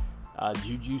Washington.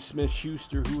 Juju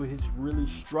Smith-Schuster, who has really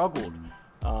struggled,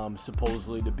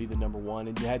 supposedly to be the number one.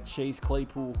 And you had Chase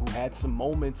Claypool, who had some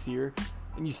moments here.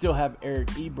 And you still have Eric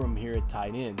Ebram here at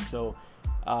tight end. So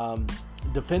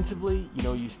defensively, you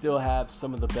know, you still have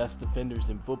some of the best defenders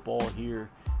in football here.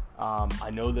 I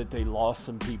know that they lost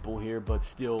some people here, but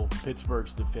still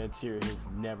Pittsburgh's defense here has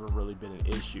never really been an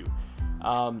issue.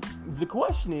 The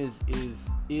question is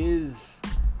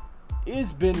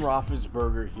Ben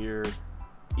Roethlisberger here,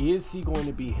 is he going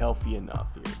to be healthy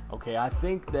enough here? Okay, I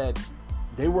think that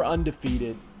they were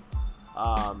undefeated.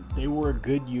 They were a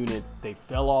good unit. They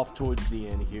fell off towards the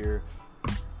end here.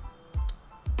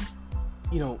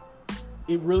 You know,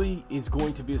 it really is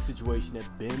going to be a situation that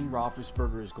Ben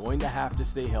Roethlisberger is going to have to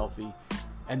stay healthy.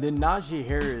 And then Najee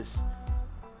Harris,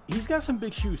 he's got some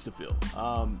big shoes to fill.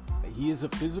 He is a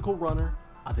physical runner.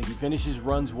 I think he finishes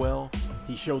runs well.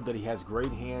 He showed that he has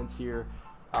great hands here.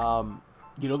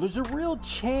 You know, there's a real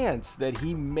chance that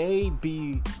he may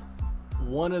be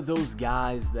one of those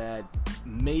guys that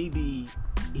maybe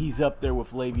he's up there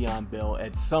with Le'Veon Bell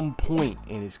at some point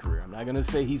in his career. I'm not going to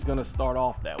say he's going to start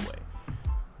off that way,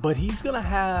 but he's going to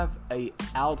have an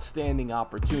outstanding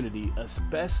opportunity,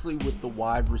 especially with the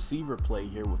wide receiver play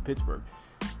here with Pittsburgh.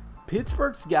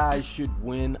 Pittsburgh's guys should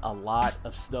win a lot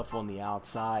of stuff on the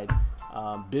outside.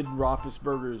 Ben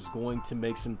Roethlisberger is going to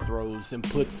make some throws and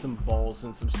put some balls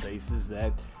in some spaces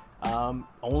that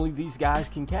only these guys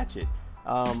can catch it.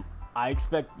 I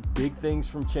expect big things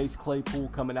from Chase Claypool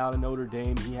coming out of Notre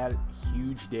Dame. He had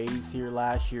huge days here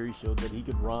last year. He showed that he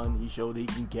could run. He showed he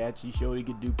can catch. He showed he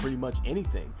could do pretty much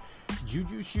anything.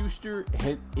 Juju Schuster,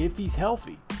 if he's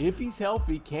healthy,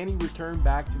 can he return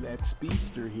back to that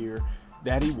speedster here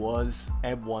that he was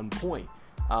at one point?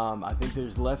 I think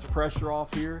there's less pressure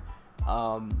off here.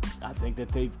 I think that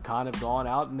they've kind of gone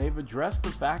out and they've addressed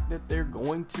the fact that they're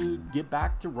going to get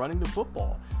back to running the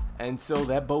football. And so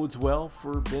that bodes well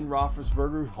for Ben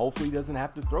Roethlisberger. Hopefully he doesn't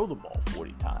have to throw the ball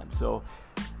 40 times. So,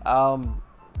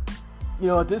 you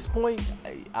know, at this point,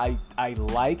 I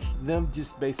like them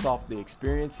just based off the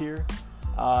experience here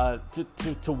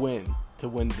to win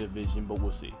the division, but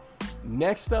we'll see.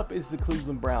 Next up is the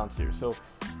Cleveland Browns here. So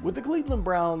with the Cleveland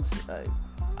Browns,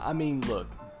 I mean, look,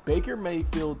 Baker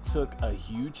Mayfield took a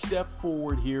huge step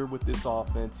forward here with this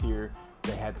offense here.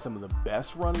 They had some of the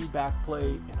best running back play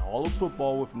in all of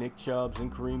football with Nick Chubb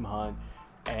and Kareem Hunt.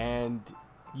 And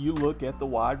you look at the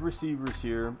wide receivers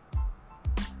here.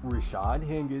 Rashad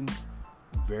Higgins,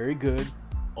 very good.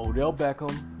 Odell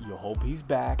Beckham, you hope he's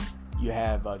back. You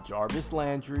have Jarvis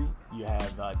Landry. You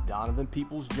have Donovan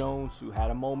Peoples-Jones, who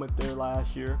had a moment there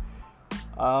last year.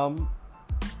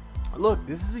 Look,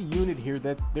 this is a unit here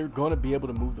that they're going to be able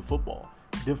to move the football.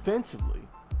 Defensively,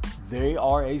 they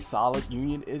are a solid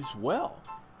unit as well.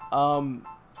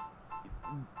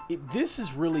 This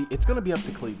is really, it's going to be up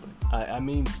to Cleveland. I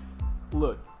mean,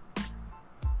 look,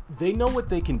 they know what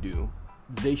they can do.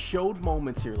 They showed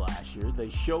moments here last year. They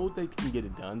showed they can get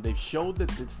it done. They've showed that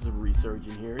this is a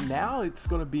resurgence here. Now it's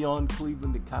going to be on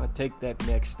Cleveland to kind of take that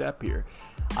next step here.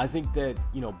 I think that,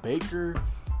 you know, Baker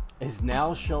has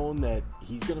now shown that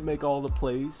he's going to make all the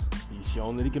plays. He's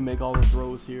shown that he can make all the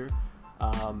throws here.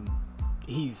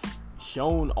 He's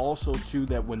shown also too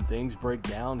that when things break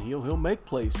down, he'll make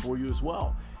plays for you as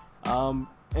well.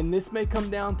 And this may come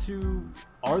down to,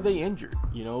 are they injured?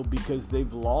 You know, because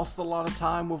they've lost a lot of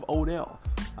time with Odell.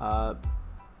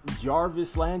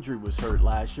 Jarvis Landry was hurt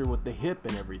last year with the hip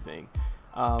and everything.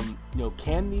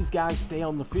 Can these guys stay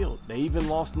on the field? They even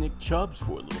lost Nick Chubb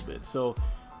for a little bit. So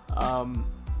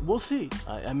we'll see.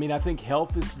 I think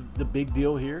health is the big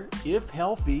deal here. If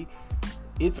healthy,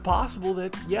 it's possible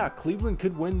that, Cleveland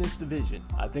could win this division.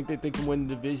 I think that they can win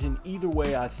the division. Either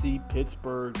way, I see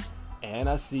Pittsburgh and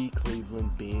I see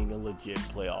Cleveland being a legit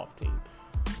playoff team.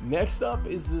 Next up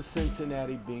is the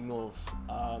Cincinnati Bengals.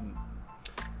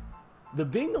 The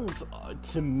Bengals,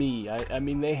 to me,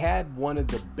 they had one of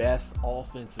the best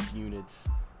offensive units,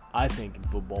 I think, in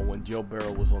football when Joe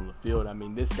Burrow was on the field.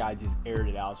 This guy just aired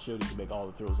it out, showed he could make all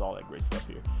the throws, all that great stuff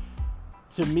here.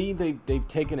 To me, they've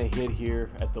taken a hit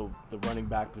here at the running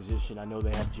back position. I know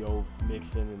they have Joe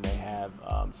Mixon and they have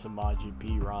Samaje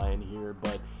Perine here,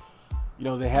 but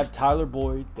they have Tyler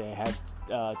Boyd, they have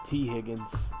T.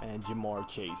 Higgins and Jamar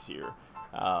Chase here.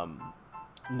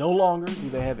 No longer do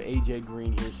they have A.J.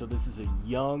 Green here, so this is a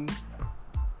young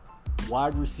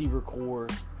wide receiver core.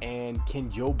 And can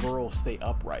Joe Burrow stay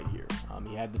upright here?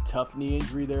 He had the tough knee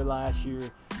injury there last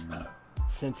year.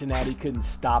 Cincinnati couldn't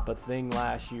stop a thing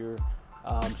last year.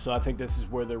 So I think this is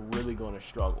where they're really going to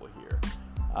struggle here.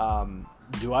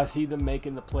 Do I see them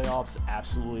making the playoffs?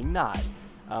 Absolutely not.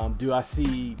 Do I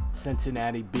see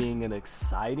Cincinnati being an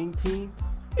exciting team?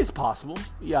 It's possible.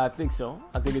 Yeah, I think so.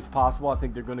 I think it's possible. I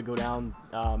think they're going to go down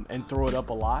and throw it up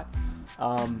a lot.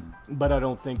 But I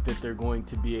don't think that they're going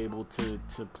to be able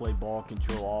to play ball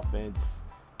control offense.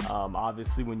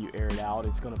 Obviously, when you air it out,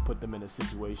 it's going to put them in a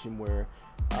situation where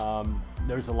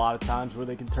there's a lot of times where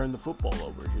they can turn the football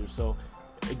over here. So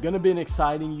it's going to be an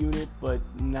exciting unit, but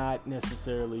not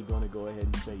necessarily going to go ahead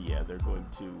and say, they're going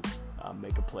to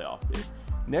make a playoff bid.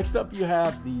 Next up, you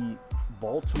have the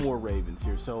Baltimore Ravens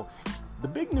here. So the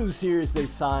big news here is they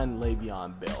signed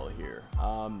Le'Veon Bell here.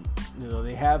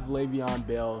 They have Le'Veon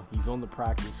Bell. He's on the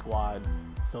practice squad,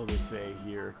 so they say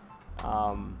here.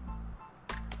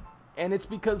 And it's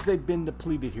because they've been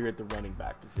depleted here at the running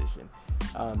back position.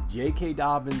 J.K.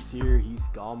 Dobbins here, he's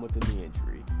gone with a knee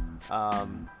injury.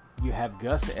 You have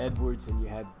Gus Edwards and you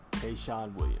have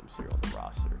Tayshaun Williams here on the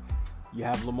roster. You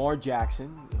have Lamar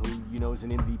Jackson, who is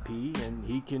an MVP, and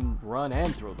he can run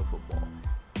and throw the football.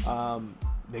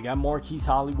 They got Marquise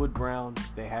Hollywood Brown.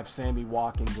 They have Sammy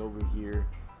Watkins over here.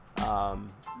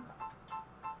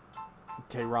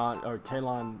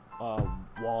 Taylon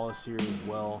Wallace here as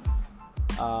well.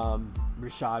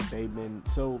 Rashad Bateman.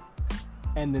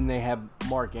 And then they have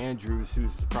Mark Andrews,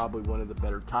 who's probably one of the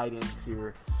better tight ends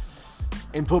here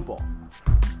in football.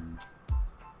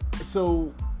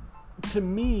 So to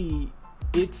me,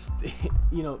 it's,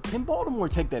 can Baltimore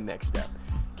take that next step?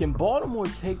 Can Baltimore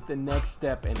take the next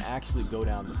step and actually go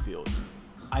down the field?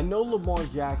 I know Lamar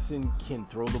Jackson can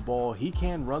throw the ball. He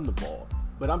can run the ball.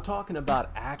 But I'm talking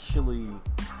about actually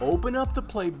open up the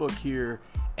playbook here.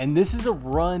 And this is a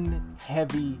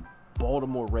run-heavy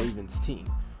Baltimore Ravens team.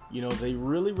 They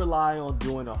really rely on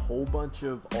doing a whole bunch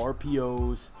of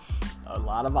RPOs, a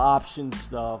lot of option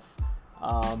stuff.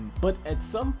 But at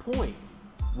some point,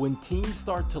 when teams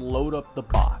start to load up the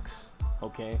box,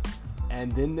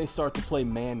 and then they start to play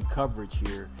man coverage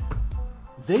here,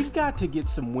 they've got to get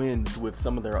some wins with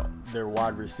some of their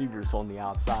wide receivers on the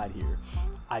outside here.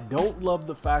 I don't love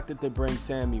the fact that they bring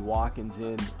Sammy Watkins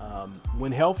in.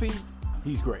 When healthy,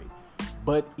 he's great.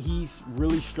 But he's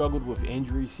really struggled with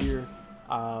injuries here.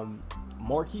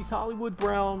 Marquise Hollywood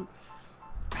Brown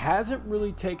hasn't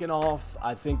really taken off,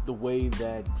 I think, the way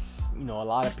that, a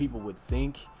lot of people would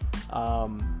think.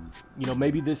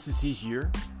 Maybe this is his year.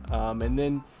 And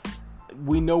then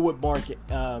we know what Mark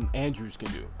Andrews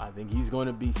can do. I think he's going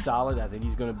to be solid. I think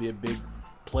he's going to be a big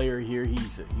player here.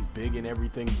 He's big in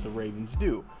everything that the Ravens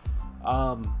do.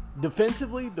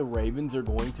 Defensively, the Ravens are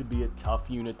going to be a tough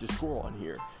unit to score on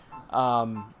here.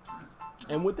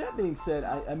 And with that being said,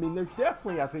 they're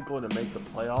definitely, I think, going to make the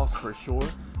playoffs for sure.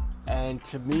 And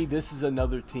to me, this is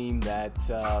another team that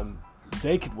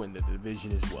they could win the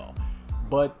division as well.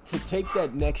 But to take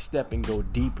that next step and go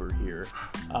deeper here,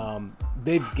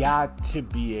 they've got to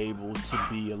be able to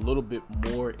be a little bit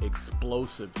more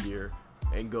explosive here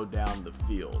and go down the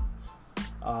field.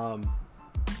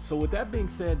 So with that being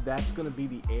said, that's going to be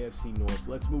the AFC North.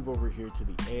 Let's move over here to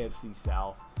the AFC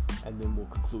South, and then we'll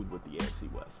conclude with the AFC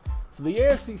West. So the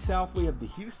AFC South, we have the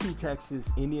Houston Texans,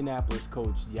 Indianapolis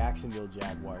Colts, Jacksonville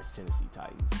Jaguars, Tennessee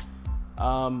Titans.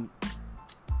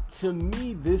 To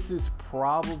me, this is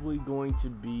probably going to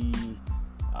be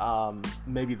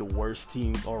maybe the worst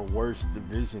team or worst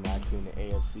division actually in the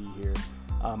AFC here.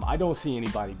 I don't see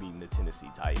anybody beating the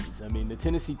Tennessee Titans. The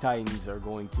Tennessee Titans are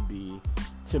going to be,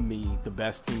 to me, the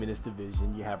best team in this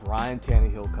division. You have Ryan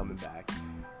Tannehill coming back.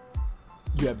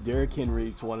 You have Derrick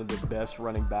Henry, who's one of the best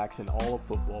running backs in all of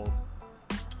football.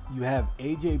 You have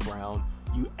A.J. Brown.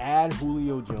 You add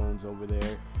Julio Jones over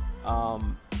there.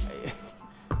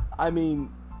 I mean,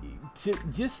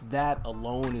 just that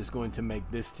alone is going to make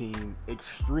this team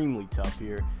extremely tough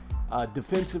here.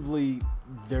 Defensively,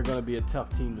 they're going to be a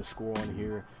tough team to score on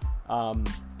here.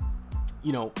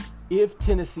 If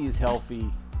Tennessee is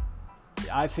healthy,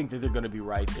 I think that they're going to be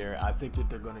right there. I think that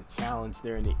they're going to challenge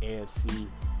there in the AFC.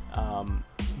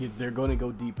 They're going to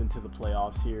go deep into the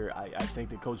playoffs here. I think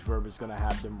that Coach Verb is going to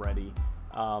have them ready.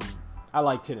 I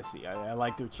like Tennessee. I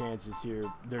like their chances here.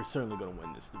 They're certainly going to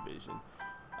win this division.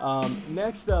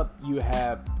 Next up, you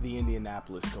have the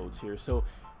Indianapolis Colts here. So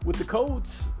with the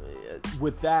Colts,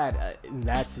 in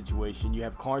that situation, you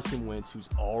have Carson Wentz, who's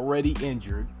already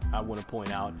injured. I want to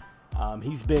point out,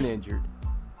 he's been injured.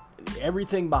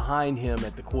 Everything behind him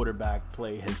at the quarterback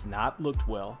play has not looked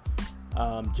well.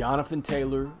 Jonathan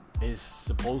Taylor is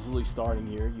supposedly starting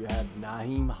here. You have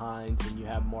Nyheim Hines and you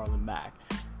have Marlon Mack.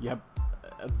 You have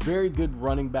a very good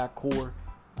running back core.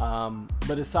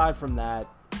 But aside from that,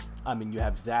 you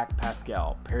have Zach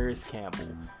Pascal, Paris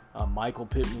Campbell, Michael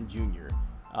Pittman Jr.,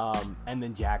 and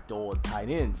then Jack Doyle at tight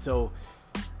end. So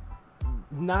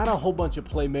not a whole bunch of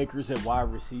playmakers at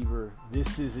wide receiver.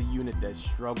 This is a unit that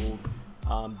struggled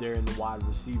there in the wide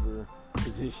receiver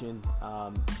position.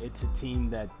 It's a team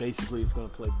that basically is going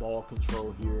to play ball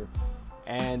control here.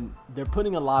 And they're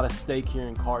putting a lot of stake here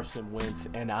in Carson Wentz,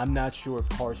 and I'm not sure if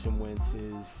Carson Wentz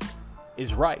is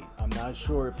right. I'm not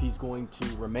sure if he's going to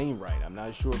remain right. I'm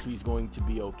not sure if he's going to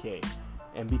be okay.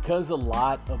 And because a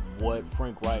lot of what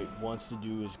Frank Wright wants to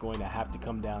do is going to have to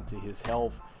come down to his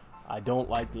health, I don't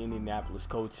like the Indianapolis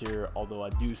Colts here, although I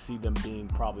do see them being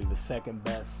probably the second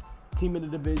best team in the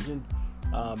division.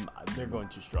 They're going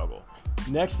to struggle.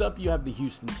 Next up, you have the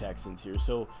Houston Texans here.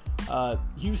 So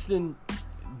Houston,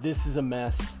 this is a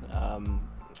mess.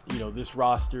 This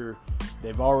roster,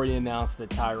 they've already announced that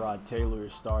Tyrod Taylor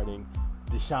is starting.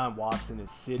 Deshaun Watson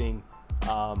is sitting.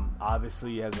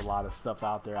 Obviously, he has a lot of stuff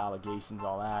out there, allegations,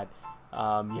 all that.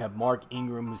 You have Mark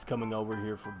Ingram, who's coming over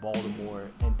here for Baltimore,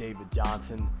 and David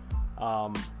Johnson.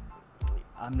 I'm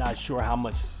not sure how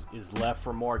much is left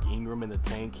for Mark Ingram in the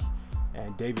tank.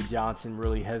 And David Johnson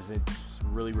really hasn't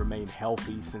remained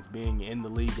healthy since being in the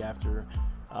league after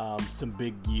some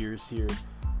big years here.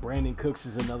 Brandon Cooks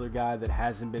is another guy that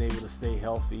hasn't been able to stay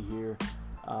healthy here.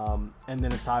 And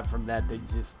then aside from that, they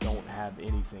just don't have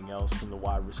anything else from the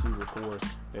wide receiver core.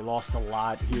 They lost a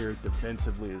lot here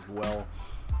defensively as well.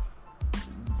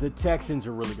 The Texans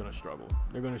are really going to struggle.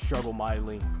 They're going to struggle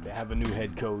mightily. They have a new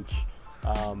head coach.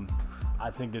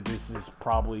 I think that this is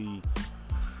probably...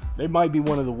 They might be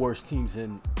one of the worst teams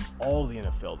in all the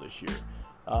NFL this year.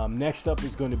 Next up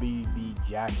is going to be the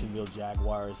Jacksonville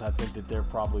Jaguars. I think that they're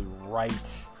probably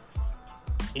right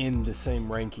in the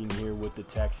same ranking here with the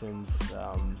Texans.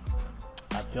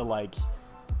 I feel like,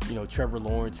 Trevor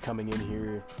Lawrence coming in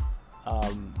here,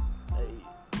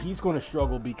 he's going to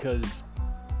struggle because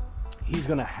he's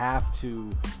going to have to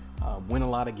win a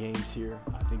lot of games here.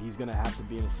 I think he's going to have to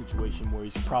be in a situation where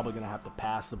he's probably going to have to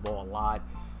pass the ball a lot.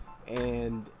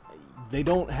 And they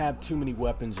don't have too many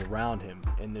weapons around him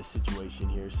in this situation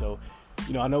here. So,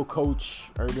 I know Coach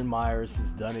Urban Myers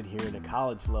has done it here in a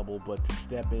college level, but to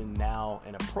step in now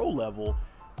in a pro level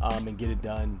and get it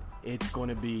done, it's going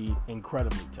to be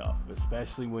incredibly tough,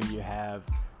 especially when you have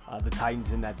the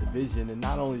Titans in that division. And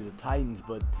not only the Titans,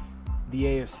 but the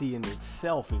AFC in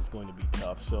itself is going to be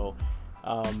tough. So,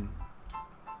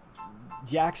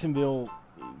 Jacksonville,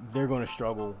 they're going to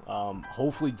struggle.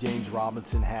 Hopefully James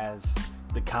Robinson has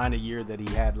the kind of year that he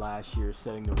had last year,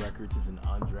 setting the records as an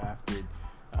undrafted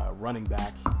running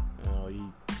back. He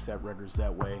set records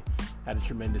that way. Had a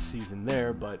tremendous season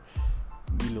there, but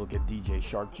you look at DJ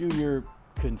Shark Jr.,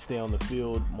 couldn't stay on the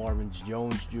field. Marvin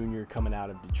Jones Jr. coming out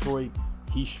of Detroit,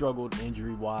 he struggled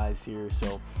injury-wise here.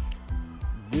 So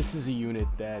this is a unit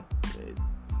that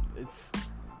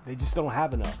they just don't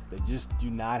have enough. They just do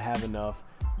not have enough.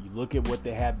 You look at what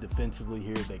they have defensively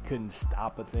here. They couldn't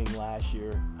stop a thing last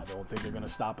year. I don't think they're going to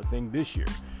stop a thing this year.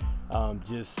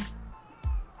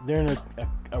 They're in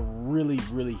a really,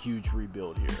 really huge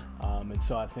rebuild here. And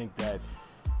so I think that,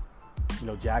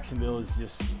 Jacksonville is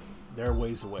just, they're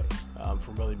ways away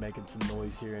from really making some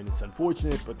noise here. And it's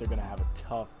unfortunate, but they're going to have a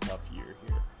tough year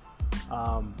here.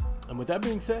 And with that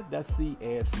being said, that's the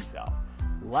AFC South.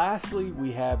 Lastly,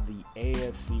 we have the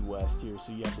AFC West here.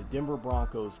 So you have the Denver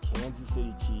Broncos, Kansas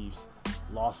City Chiefs,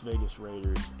 Las Vegas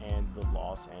Raiders, and the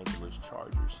Los Angeles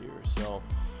Chargers here. So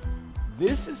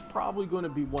this is probably going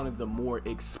to be one of the more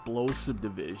explosive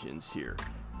divisions here.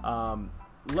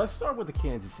 Let's start with the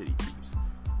Kansas City Chiefs.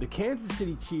 The Kansas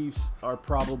City Chiefs are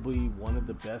probably one of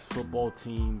the best football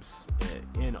teams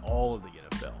in all of the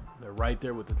NFL. They're right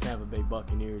there with the Tampa Bay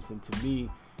Buccaneers, and to me,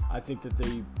 I think that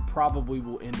they probably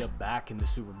will end up back in the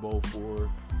Super Bowl for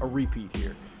a repeat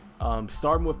here.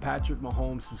 Starting with Patrick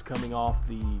Mahomes, who's coming off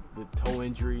the toe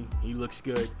injury. He looks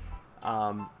good.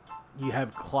 You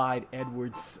have Clyde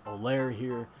Edwards-Helaire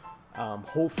here.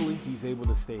 Hopefully he's able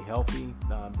to stay healthy.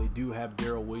 They do have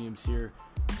Darrell Williams here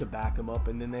to back him up,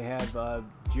 and then they have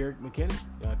Jerick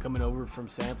McKinnon coming over from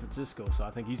San Francisco, so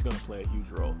I think he's going to play a huge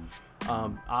role.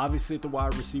 Obviously at the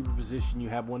wide receiver position, you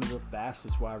have one of the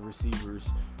fastest wide receivers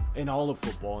in all of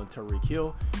football in Tyreek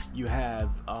Hill. You have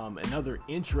another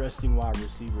interesting wide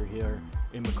receiver here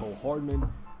in Mecole Hardman,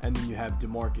 and then you have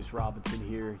Demarcus Robinson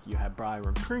here. You have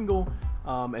Byron Pringle,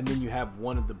 and then you have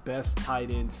one of the best tight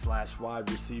end /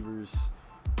 wide receivers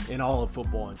in all of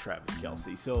football in Travis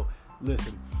Kelce. So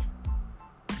listen,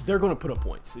 they're going to put up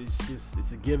points.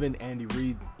 It's a given. Andy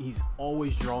Reid, he's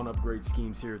always drawn up great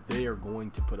schemes here. They are going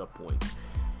to put up points.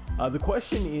 The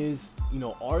question is,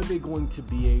 are they going to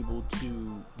be able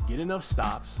to get enough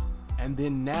stops? And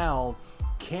then now,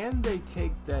 can they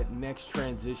take that next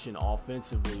transition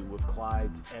offensively with Clyde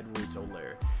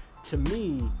Edwards-Helaire? To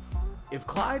me, if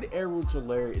Clyde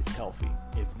Edwards-Helaire is healthy,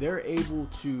 if they're able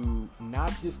to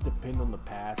not just depend on the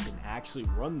pass and actually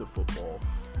run the football,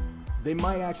 they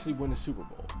might actually win a Super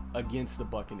Bowl against the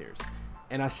Buccaneers.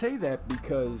 And I say that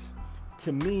because,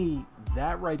 to me,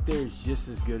 that right there is just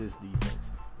as good as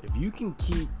defense. If you can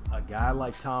keep a guy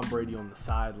like Tom Brady on the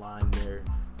sideline there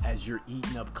as you're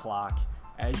eating up clock,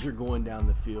 as you're going down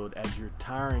the field, as you're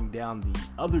tiring down the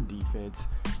other defense,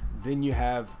 then you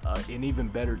have an even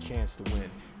better chance to win.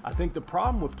 I think the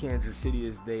problem with Kansas City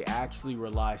is they actually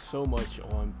rely so much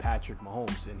on Patrick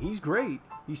Mahomes, and he's great,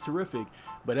 he's terrific,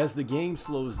 but as the game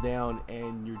slows down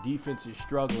and your defense is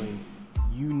struggling,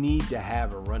 you need to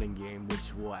have a running game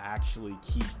which will actually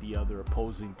keep the other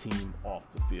opposing team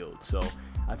off the field. So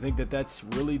I think that that's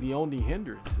really the only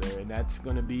hindrance there, and that's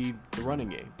going to be the running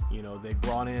game. They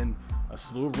brought in a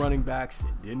slew of running backs.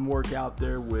 It didn't work out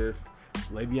there with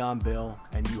Le'Veon Bell,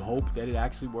 and you hope that it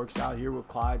actually works out here with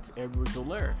Clyde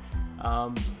Edwards-Helaire.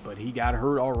 But he got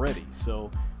hurt already.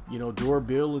 So,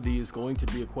 durability is going to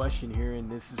be a question here, and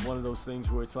this is one of those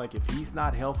things where it's like if he's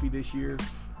not healthy this year,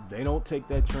 they don't take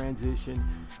that transition.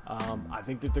 I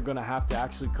think that they're going to have to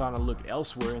actually kind of look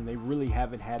elsewhere, and they really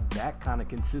haven't had that kind of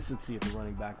consistency at the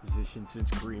running back position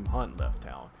since Kareem Hunt left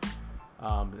town.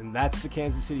 And that's the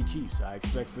Kansas City Chiefs. I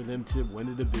expect for them to win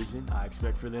the division. I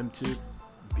expect for them to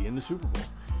be in the Super Bowl.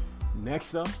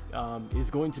 Next up is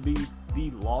going to be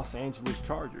the Los Angeles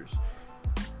Chargers.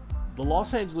 The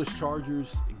Los Angeles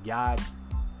Chargers got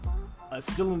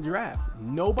still in the draft.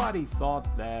 Nobody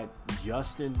thought that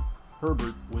Justin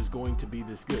Herbert was going to be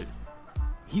this good.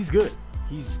 He's good.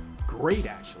 He's great,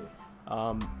 actually.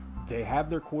 They have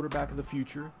their quarterback of the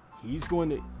future. He's going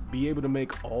to be able to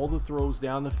make all the throws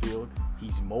down the field.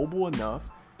 He's mobile enough.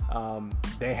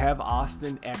 They have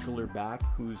Austin Eckler back,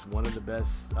 who's one of the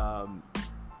best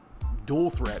dual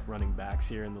threat running backs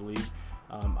here in the league.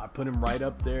 I put him right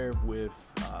up there with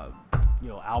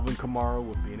Alvin Kamara,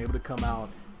 with being able to come out,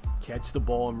 catch the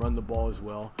ball, and run the ball as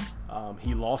well.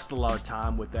 He lost a lot of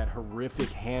time with that horrific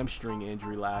hamstring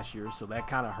injury last year, so that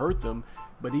kind of hurt them.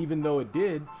 But even though it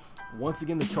did, once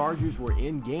again, the Chargers were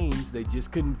in games. They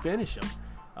just couldn't finish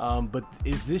them. But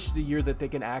is this the year that they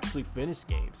can actually finish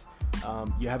games?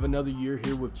 You have another year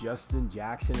here with Justin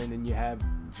Jackson, and then you have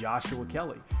Joshua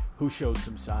Kelly, who showed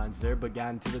some signs there but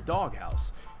got into the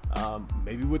doghouse.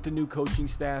 Maybe with the new coaching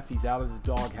staff, he's out of the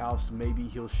doghouse. Maybe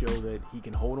he'll show that he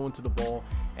can hold on to the ball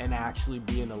and actually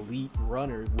be an elite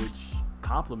runner, which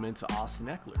complements Austin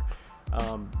Eckler.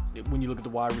 When you look at the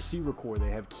wide receiver core,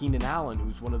 they have Keenan Allen,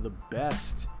 who's one of the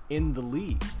best in the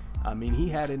league. I mean, he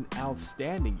had an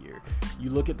outstanding year. You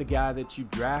look at the guy that you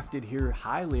drafted here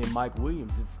highly in Mike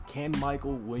Williams. Can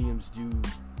Michael Williams do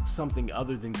something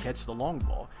other than catch the long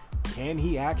ball? Can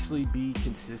he actually be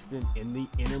consistent in the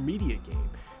intermediate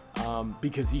game?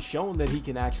 Because he's shown that he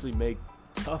can actually make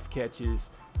tough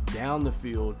catches down the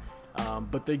field.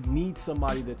 But they need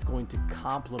somebody that's going to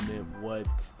complement what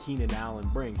Keenan Allen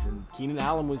brings. And Keenan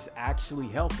Allen was actually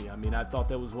healthy. I mean, I thought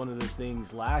that was one of the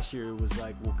things last year. It was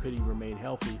like, well, could he remain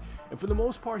healthy? And for the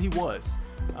most part, he was.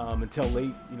 Until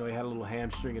late, he had a little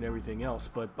hamstring and everything else.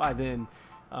 But by then,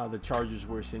 the Chargers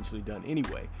were essentially done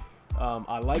anyway.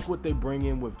 I like what they bring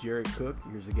in with Jared Cook.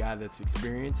 Here's a guy that's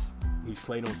experienced. He's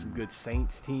played on some good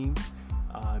Saints teams,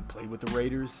 played with the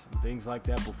Raiders and things like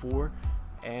that before.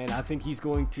 And I think he's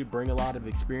going to bring a lot of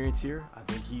experience here. I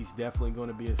think he's definitely going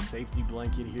to be a safety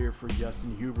blanket here for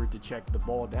Justin Herbert to check the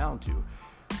ball down to.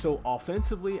 So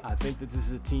offensively, I think that this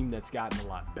is a team that's gotten a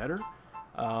lot better.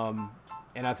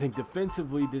 And I think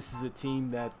defensively, this is a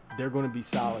team that they're going to be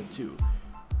solid too.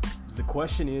 The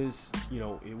question is,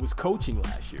 it was coaching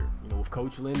last year. With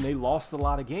Coach Lynn, they lost a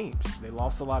lot of games. They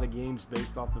lost a lot of games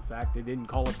based off the fact they didn't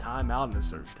call a timeout in a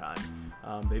certain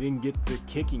time. They didn't get the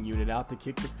kicking unit out to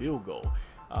kick the field goal.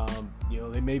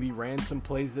 They maybe ran some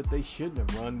plays that they shouldn't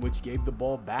have run, which gave the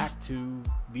ball back to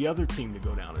the other team to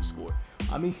go down and score.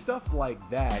 I mean, stuff like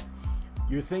that.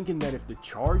 You're thinking that if the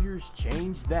Chargers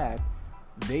change that,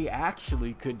 they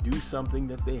actually could do something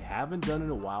that they haven't done in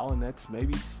a while, and that's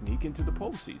maybe sneak into the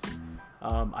postseason.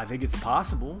 I think it's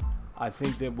possible. I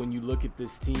think that when you look at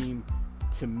this team,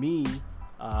 to me,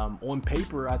 on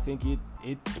paper, I think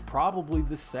it's probably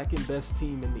the second best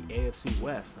team in the AFC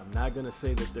West. I'm not going to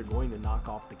say that they're going to knock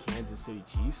off the Kansas City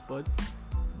Chiefs, but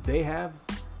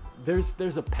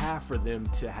there's a path for them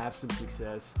to have some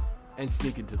success and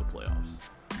sneak into the playoffs.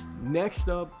 Next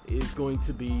up is going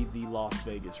to be the Las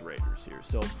Vegas Raiders here.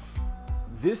 So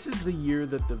this is the year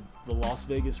that the Las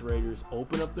Vegas Raiders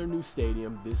open up their new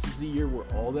stadium. This is the year where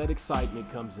all that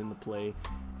excitement comes into play.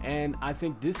 And I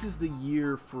think this is the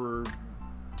year for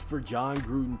John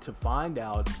Gruden to find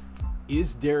out,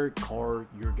 is Derek Carr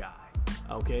your guy?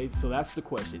 Okay, so that's the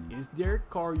question. Is Derek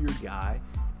Carr your guy?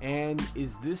 And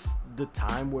is this the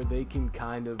time where they can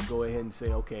kind of go ahead and say,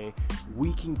 okay,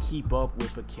 we can keep up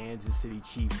with the Kansas City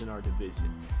Chiefs in our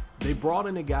division? They brought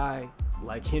in a guy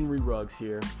like Henry Ruggs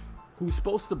here, who's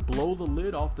supposed to blow the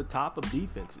lid off the top of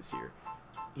defenses here.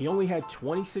 He only had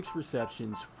 26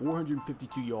 receptions,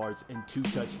 452 yards, and 2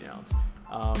 touchdowns.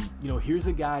 Here's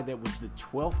a guy that was the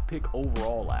 12th pick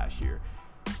overall last year.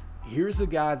 Here's a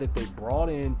guy that they brought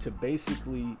in to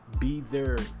basically be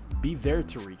their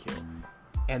Tyreek Hill.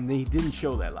 And they didn't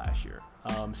show that last year.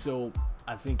 So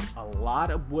I think a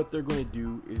lot of what they're going to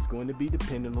do is going to be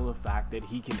dependent on the fact that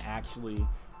he can actually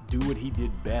do what he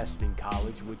did best in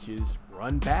college, which is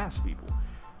run past people.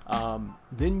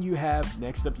 Then you have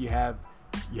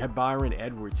Byron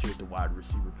Edwards here at the wide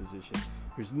receiver position.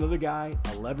 Here's another guy,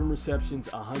 11 receptions,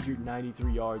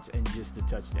 193 yards, and just a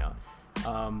touchdown.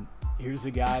 Here's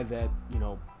a guy that,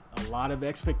 a lot of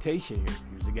expectation here.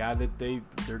 Here's a guy that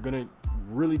they're going to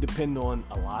really depend on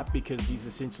a lot because he's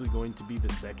essentially going to be the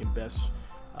second best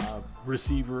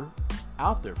receiver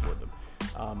out there for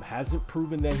them. Hasn't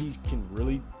proven that he can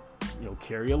really,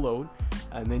 carry a load.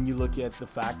 And then you look at the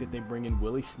fact that they bring in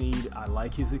Willie Snead. I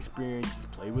like his experience. He's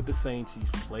played with the Saints. He's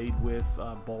played with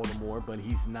Baltimore, but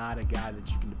he's not a guy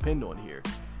that you can depend on here.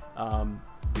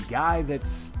 The guy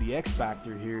that's the X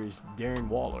factor here is Darren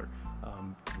Waller,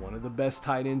 one of the best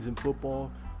tight ends in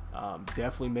football.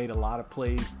 Definitely made a lot of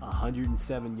plays,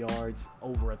 107 yards,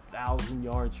 over 1,000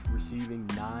 yards receiving,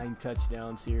 9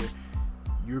 touchdowns here.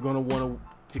 You're going to want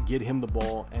to get him the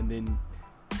ball, and then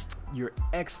your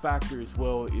X factor as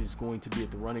well is going to be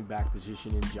at the running back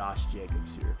position in Josh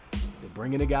Jacobs here. They're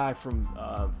bringing a guy from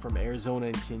Arizona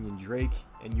and Kenyon Drake,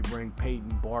 and you bring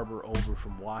Peyton Barber over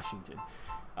from Washington.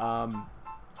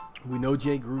 We know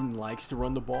Jay Gruden likes to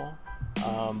run the ball,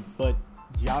 but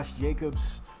Josh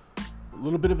Jacobs, a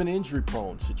little bit of an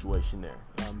injury-prone situation there.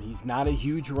 He's not a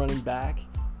huge running back.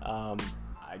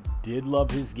 I did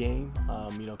love his game,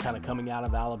 kind of coming out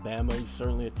of Alabama. He's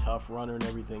certainly a tough runner and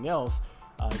everything else.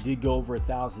 Did go over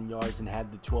 1,000 yards and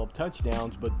had the 12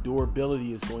 touchdowns, but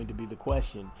durability is going to be the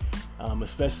question,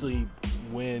 especially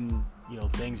when,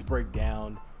 things break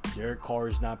down. Derek Carr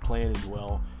is not playing as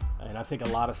well. And I think a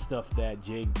lot of stuff that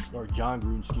John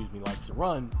Gruden, likes to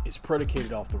run is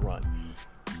predicated off the run.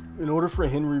 In order for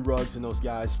Henry Ruggs and those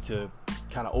guys to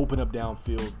kind of open up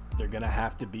downfield, they're going to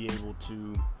have to be able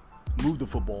to move the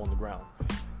football on the ground.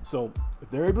 So if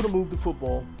they're able to move the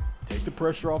football, take the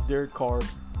pressure off Derek Carr,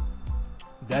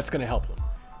 that's going to help them.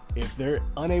 If they're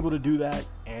unable to do that,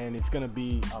 and it's going to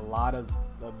be a lot of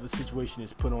the situation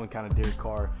is put on kind of Derek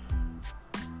Carr,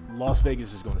 Las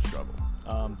Vegas is going to struggle.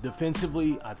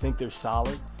 Defensively, I think they're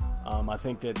solid. I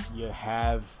think that you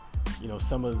have,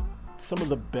 some of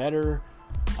the better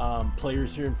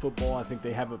players here in football. I think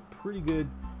they have a pretty good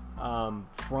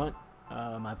front.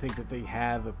 I think that they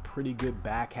have a pretty good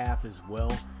back half as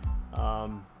well.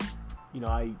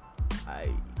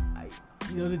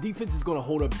 The defense is going to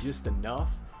hold up just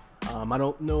enough. I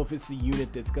don't know if it's a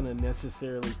unit that's going to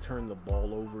necessarily turn the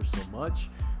ball over so much,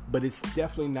 but it's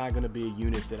definitely not going to be a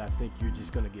unit that I think you're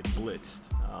just going to get blitzed.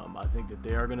 I think that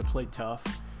they are going to play tough.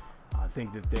 I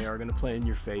think that they are going to play in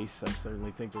your face. I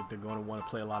certainly think that they're going to want to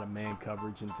play a lot of man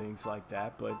coverage and things like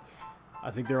that, but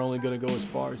I think they're only going to go as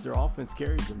far as their offense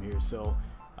carries them here. So,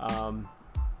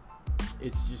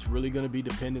 it's just really going to be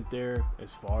dependent there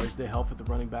as far as the health at the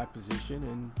running back position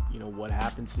and, you know, what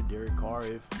happens to Derek Carr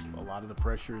if a lot of the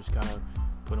pressure is kind of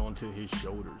put onto his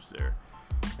shoulders there.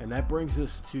 And that brings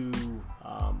us to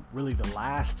really the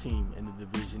last team in the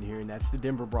division here, and that's the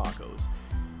Denver Broncos.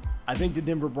 I think the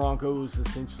Denver Broncos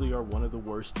essentially are one of the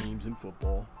worst teams in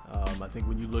football. I think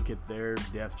when you look at their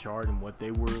depth chart and what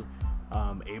they were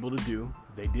able to do,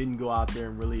 they didn't go out there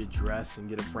and really address and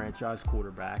get a franchise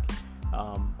quarterback.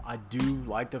 I do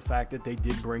like the fact that they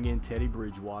did bring in Teddy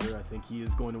Bridgewater. I think he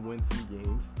is going to win some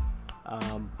games.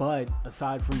 But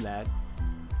aside from that,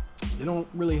 they don't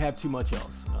really have too much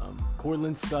else.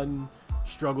 Cortland Sutton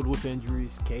struggled with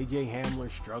injuries. KJ Hamler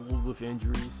struggled with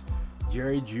injuries.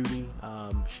 Jerry Jeudy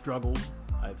struggled,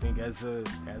 I think, as a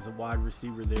wide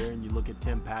receiver there. And you look at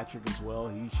Tim Patrick as well.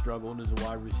 He struggled as a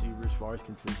wide receiver as far as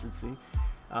consistency.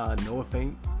 Noah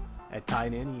Fant at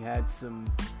tight end. He had some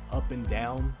up and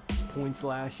down points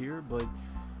last year, but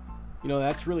you know,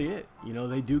 that's really it. You know,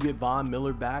 they do get Von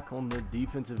Miller back on the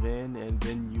defensive end, and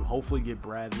then you hopefully get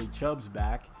Bradley Chubbs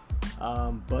back.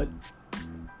 But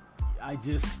I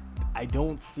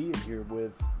don't see it here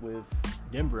with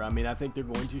Denver. I mean, I think they're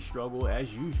going to struggle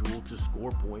as usual to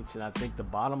score points, and I think the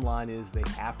bottom line is they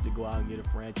have to go out and get a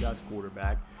franchise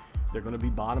quarterback. They're going to be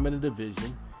bottom in the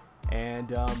division,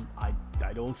 and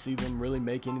I don't see them really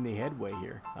making any headway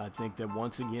here. I think that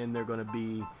once again they're going to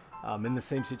be in the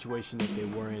same situation that they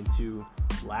were into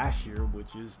last year,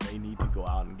 which is they need to go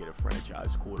out and get a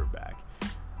franchise quarterback.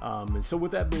 And so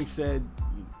with that being said,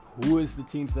 who is the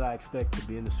teams that I expect to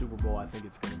be in the Super Bowl? I think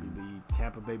it's going to be the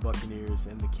Tampa Bay Buccaneers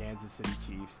and the Kansas City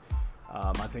Chiefs.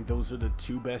 I think those are the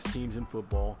two best teams in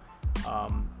football.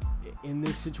 In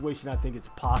this situation, I think it's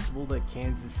possible that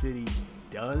Kansas City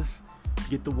does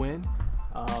get the win.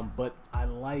 But I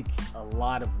like a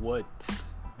lot of what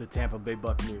the Tampa Bay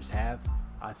Buccaneers have.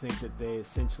 I think that they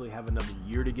essentially have another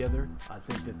year together. I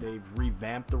think that they've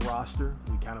revamped the roster.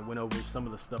 We kind of went over some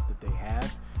of the stuff that they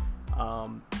have.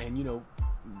 And, you know,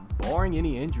 barring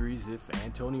any injuries, if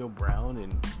Antonio Brown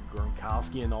and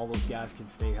Gronkowski and all those guys can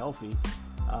stay healthy,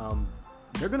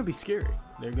 they're going to be scary.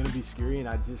 They're going to be scary, and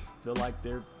I just feel like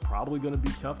they're probably going to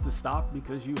be tough to stop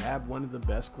because you have one of the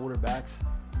best quarterbacks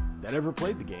that ever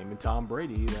played the game in Tom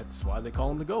Brady. That's why they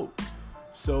call him the GOAT.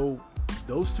 So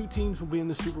those two teams will be in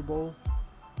the Super Bowl.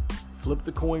 Flip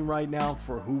the coin right now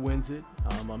for who wins it.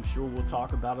 I'm sure we'll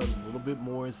talk about it a little bit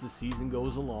more as the season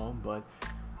goes along, but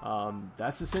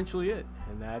that's essentially it.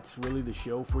 And that's really the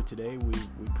show for today. We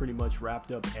pretty much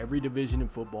wrapped up every division in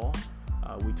football.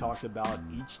 We talked about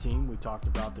each team. We talked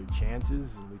about their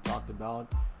chances, and we talked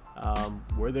about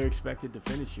where they're expected to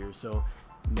finish here. So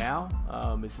now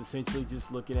it's essentially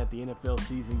just looking at the NFL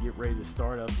season get ready to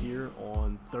start up here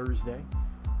on Thursday.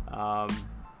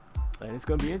 And it's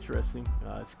going to be interesting.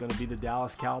 It's going to be the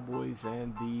Dallas Cowboys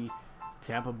and the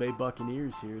Tampa Bay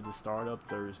Buccaneers here to start up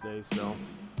Thursday. So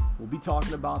we'll be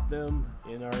talking about them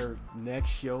in our next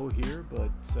show here. But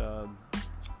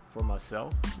for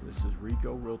myself, this is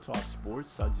Rico, Real Talk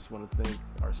Sports. I just want to thank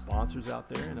our sponsors out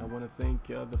there, and I want to thank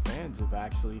the fans who have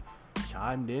actually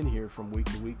chimed in here from week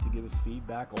to week to give us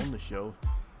feedback on the show.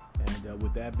 And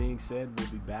with that being said, we'll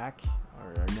be back.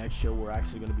 Our next show, we're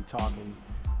actually going to be talking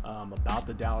about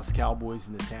the Dallas Cowboys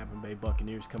and the Tampa Bay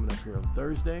Buccaneers coming up here on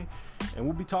Thursday. And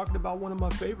we'll be talking about one of my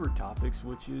favorite topics,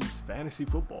 which is fantasy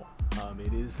football.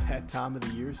 It is that time of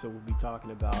the year, so we'll be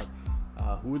talking about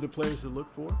who are the players to look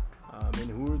for, and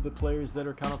who are the players that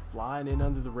are kind of flying in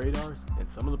under the radars, and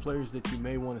some of the players that you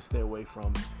may want to stay away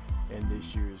from in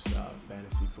this year's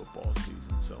fantasy football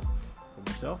season. So for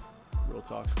myself, Real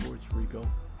Talk Sports, Rico,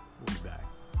 we'll be back.